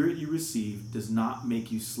Spirit you receive does not make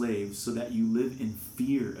you slaves so that you live in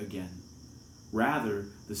fear again. Rather,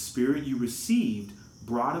 the Spirit you received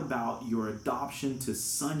brought about your adoption to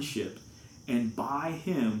sonship, and by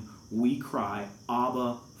Him we cry,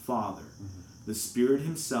 Abba, Father. Mm-hmm. The Spirit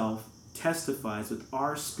Himself testifies with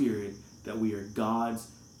our spirit that we are God's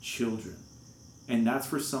children. And that's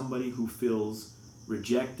for somebody who feels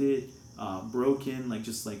rejected, broken,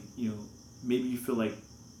 maybe you feel like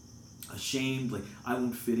ashamed, like I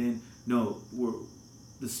won't fit in. No, we're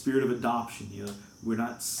the spirit of adoption. We're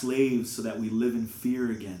not slaves so that we live in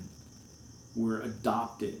fear again. We're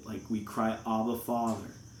adopted, like we cry, Abba,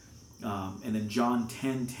 Father. And then John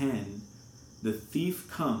 10:10, the thief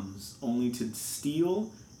comes only to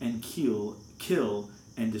steal and kill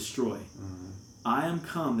and destroy. Mm-hmm. I am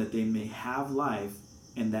come that they may have life,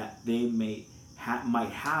 and that they might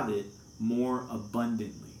have it more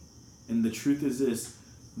abundantly. And the truth is this,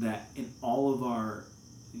 that in all of our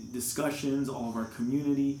discussions, all of our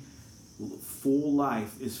community, full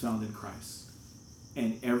life is found in Christ.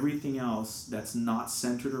 And everything else that's not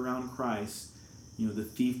centered around Christ, the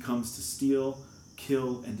thief comes to steal,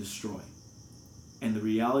 kill, and destroy. And the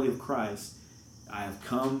reality of Christ, I have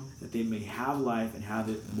come that they may have life and have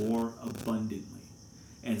it more abundantly.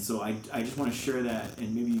 And so I just want to share that,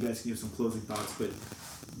 and maybe you guys can give some closing thoughts, but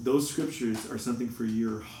those scriptures are something for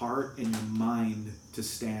your heart and your mind to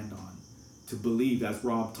stand on, to believe, as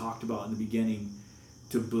Rob talked about in the beginning,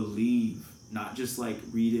 to believe, not just like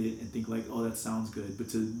read it and think like, oh, that sounds good, but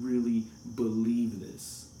to really believe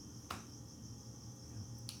this.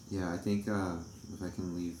 Yeah, I think if I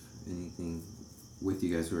can leave anything with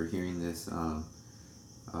you guys who are hearing this,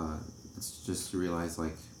 it's just to realize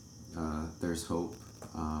there's hope,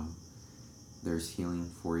 there's healing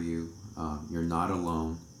for you. You're not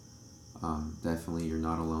alone. Definitely you're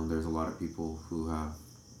not alone. There's a lot of people who have,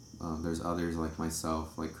 there's others like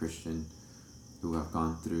myself, like Christian, who have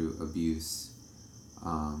gone through abuse,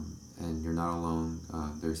 and you're not alone.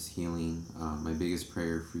 There's healing. My biggest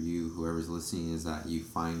prayer for you, whoever's listening, is that you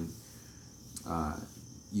find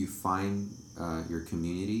your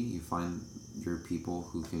community, you find your people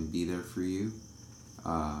who can be there for you,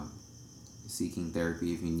 seeking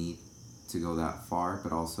therapy if you need to go that far,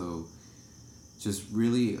 but also just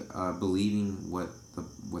really believing what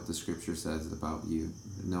the scripture says about you,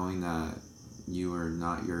 knowing that you are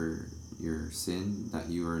not your sin, that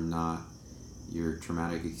you are not your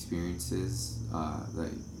traumatic experiences,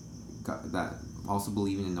 that also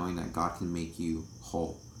believing and knowing that God can make you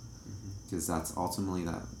whole, because that's ultimately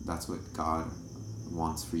that's what God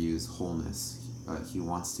wants for you, is wholeness. He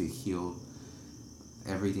wants to heal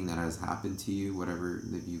everything that has happened to you, whatever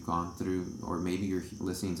that you've gone through, or maybe you're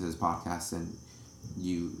listening to this podcast and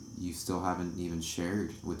you still haven't even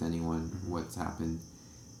shared with anyone what's happened.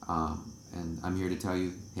 And I'm here to tell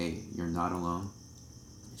you, hey, you're not alone.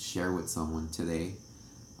 Share with someone today.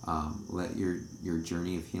 Let your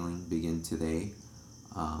journey of healing begin today.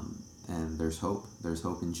 And there's hope. There's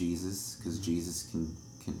hope in Jesus, because Jesus can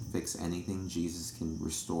fix anything. Jesus can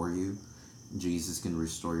restore you. Jesus can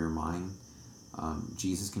restore your mind.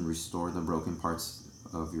 Jesus can restore the broken parts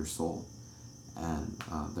of your soul. And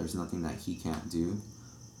there's nothing that he can't do.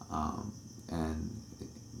 And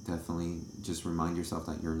definitely just remind yourself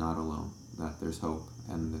that you're not alone, that there's hope,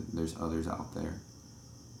 and that there's others out there.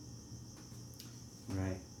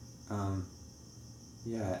 Right.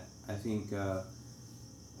 Yeah, I think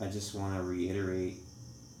I just want to reiterate,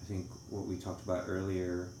 I think what we talked about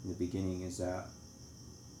earlier in the beginning is that,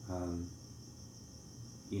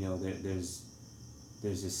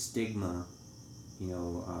 there's a stigma,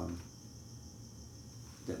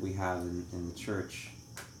 that we have in the church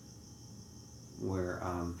where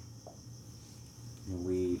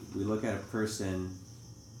we look at a person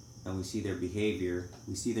and we see their behavior,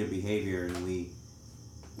 and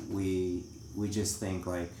we just think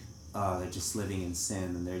like, oh, they're just living in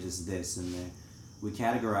sin and they're just this, and we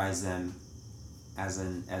categorize them as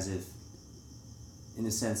if, in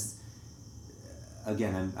a sense,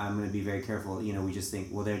 again, I'm going to be very careful, we just think,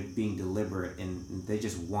 well, they're being deliberate and they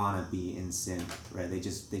just want to be in sin, right? They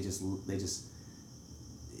just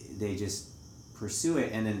pursue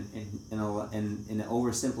it, and in an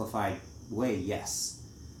oversimplified way, yes.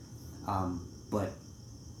 But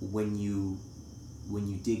when you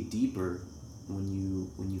dig deeper,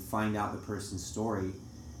 when you find out the person's story,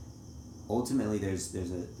 ultimately there's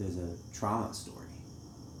a trauma story.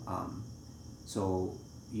 So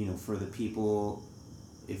for the people,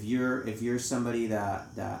 if you're somebody that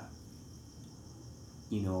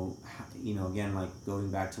again, like going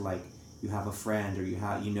back to like, you have a friend or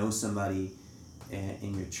you know somebody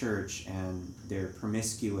in your church and they're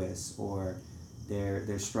promiscuous, or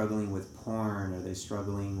they're struggling with porn, or they're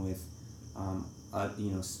struggling with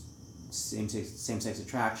same-sex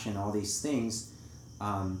attraction, all these things,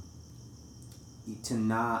 to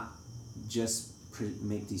not just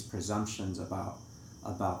make these presumptions about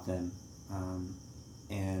them,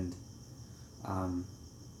 and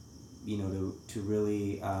to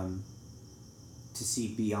really to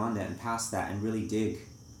see beyond that and past that and really dig,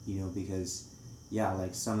 because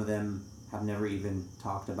like some of them have never even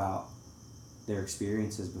talked about their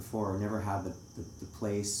experiences before, or never had the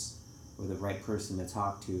place or the right person to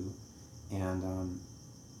talk to, and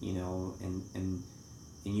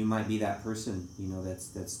and you might be that person,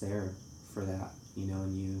 that's there for that,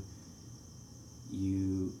 and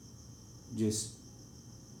you just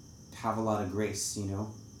have a lot of grace,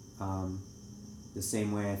 the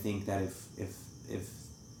same way I think that if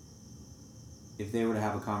they were to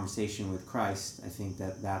have a conversation with Christ, I think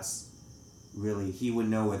that's really, he would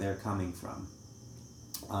know where they're coming from,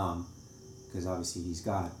 because obviously he's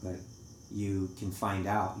God, but you can find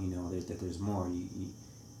out, that there's more. You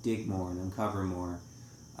dig more and uncover more,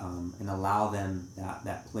 and allow them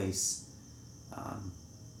that place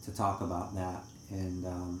to talk about that. And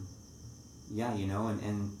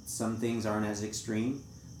and some things aren't as extreme,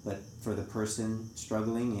 but for the person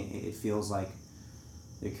struggling, it feels like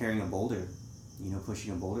they're carrying a boulder,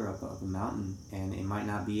 pushing a boulder up a mountain, and it might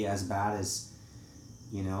not be as bad as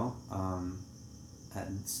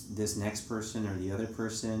this next person or the other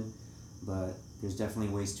person, but there's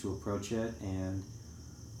definitely ways to approach it. And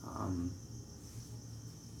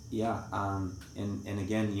and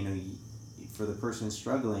again, for the person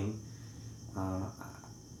struggling,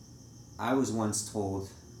 I was once told,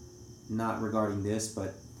 not regarding this,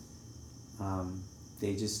 but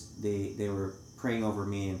they were praying over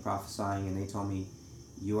me and prophesying, and they told me,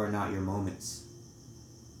 you are not your moments.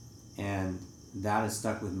 And that has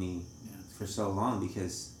stuck with me for so long,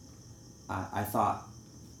 because I thought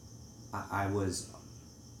I was,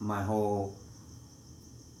 my whole,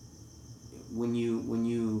 when you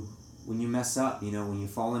mess up, when you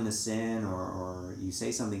fall into sin, or you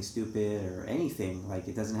say something stupid or anything, like,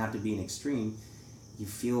 it doesn't have to be an extreme, you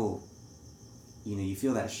feel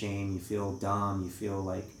that shame, you feel dumb, you feel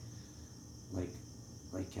like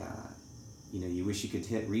you wish you could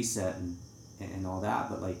hit reset and all that,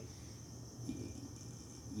 but like,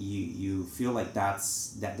 you feel like that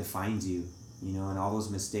defines you, and all those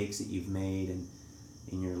mistakes that you've made and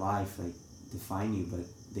in your life, like, define you, but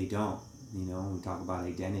they don't. We talk about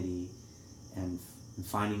identity and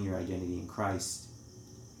finding your identity in Christ,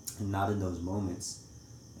 and not in those moments.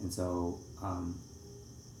 And so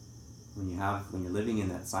when you're living in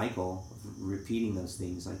that cycle of repeating those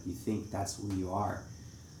things, like you think that's who you are,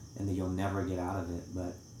 and that you'll never get out of it.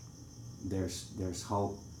 But there's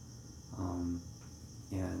hope,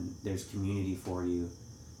 and there's community for you,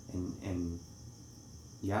 and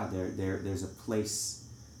yeah, there's a place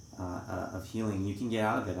of healing. You can get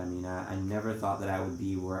out of it. I mean, I never thought that I would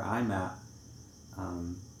be where I'm at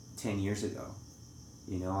 10 years ago.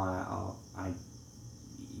 You know, I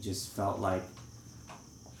just felt like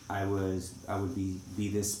I would be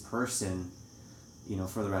this person, you know,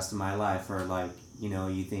 for the rest of my life, or like, you know,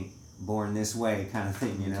 you think born this way kind of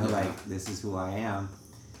thing, you know, like this is who I am,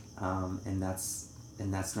 and that's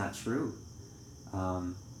not true,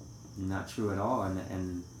 not true at all,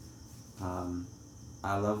 and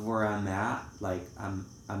I love where I'm at. Like I'm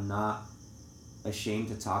not ashamed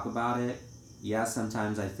to talk about it. Yeah,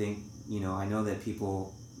 sometimes I think, you know, I know that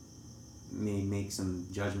people may make some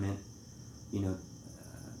judgment, you know,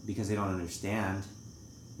 because they don't understand,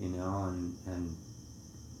 you know, and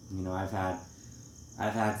you know, I've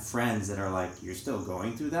had friends that are like, you're still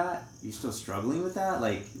going through that? You're still struggling with that?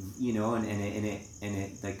 Like, you know, and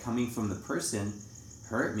it like coming from the person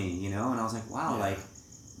hurt me, you know, and I was like, wow, like,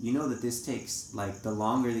 you know that this takes, like, the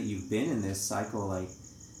longer that you've been in this cycle,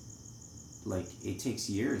 like it takes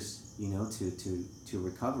years, you know, to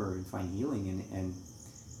recover and find healing, and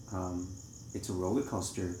it's a roller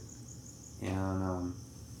coaster,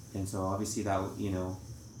 and so obviously that, you know,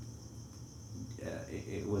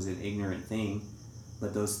 it was an ignorant thing,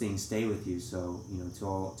 but those things stay with you. So, you know,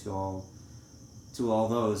 to all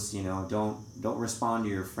those, you know, don't respond to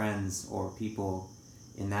your friends or people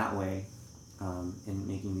in that way, in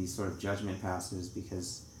making these sort of judgment passes,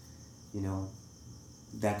 because, you know,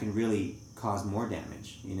 that can really cause more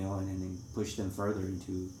damage, you know, and then push them further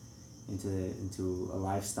into a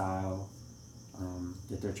lifestyle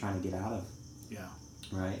that they're trying to get out of. Yeah.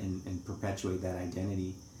 Right, and perpetuate that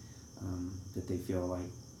identity that they feel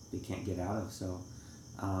like they can't get out of. So,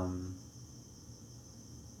 I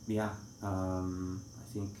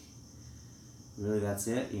think really that's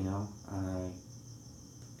it, you know.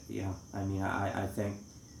 I mean, I thank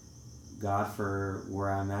God for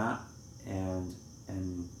where I'm at, and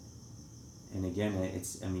again,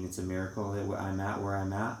 it's a miracle that I'm at where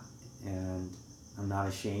I'm at, and I'm not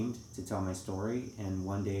ashamed to tell my story. And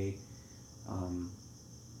one day,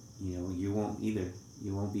 you know, you won't either.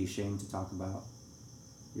 You won't be ashamed to talk about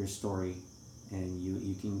your story, and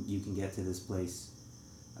you can get to this place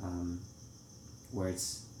where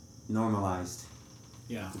it's normalized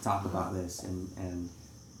to talk about this, and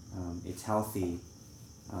it's healthy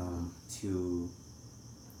to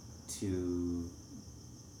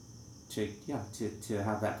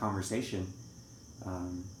have that conversation.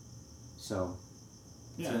 And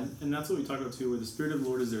that's what we talk about too. Where the Spirit of the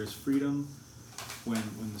Lord is, there is freedom. When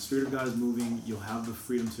the Spirit of God is moving, you'll have the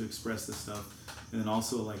freedom to express this stuff. And then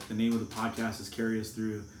also, like, the name of the podcast is Carry Us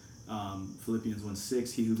Through. Philippians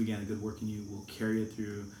 1:6, He who began a good work in you will carry it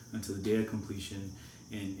through until the day of completion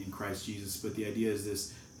in Christ Jesus. But the idea is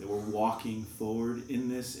this, that we're walking forward in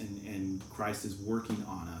this, and Christ is working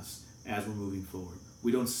on us as we're moving forward.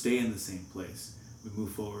 We don't stay in the same place. We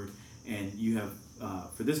move forward. And you have,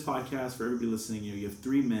 for this podcast, for everybody listening, you know, you have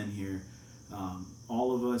three men here.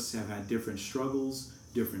 All of us have had different struggles,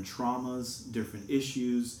 different traumas, different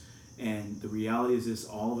issues, and the reality is this: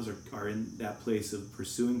 all of us are in that place of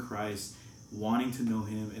pursuing Christ, wanting to know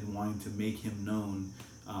Him, and wanting to make Him known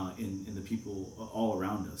in the people all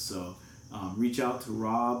around us. So reach out to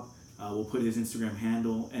Rob. We'll put his Instagram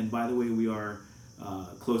handle. And by the way, we are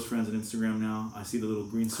close friends on Instagram now. I see the little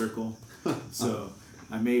green circle. So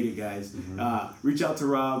I made it, guys. Reach out to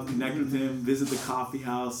Rob, connect with him, visit the coffee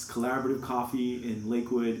house, Collaborative Coffee in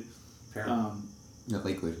Lakewood.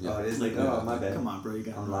 Lakewood. Yeah. Oh, it is Lakewood. Oh, my bad. Come on, bro. You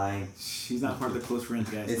got. I'm lying. She's not part of the close friends,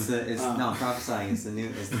 guys. No, prophesying. It's the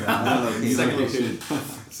new location.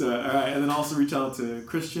 So, all right, and then also reach out to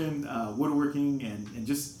Christian, woodworking, and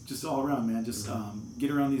just all around, man. Just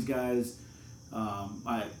get around these guys.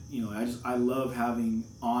 I love having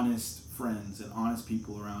honest friends and honest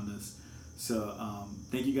people around us. So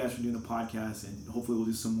thank you guys for doing the podcast, and hopefully we'll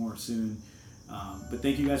do some more soon. But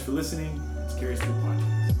thank you guys for listening. It's Carry Us Through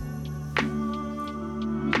Podcast.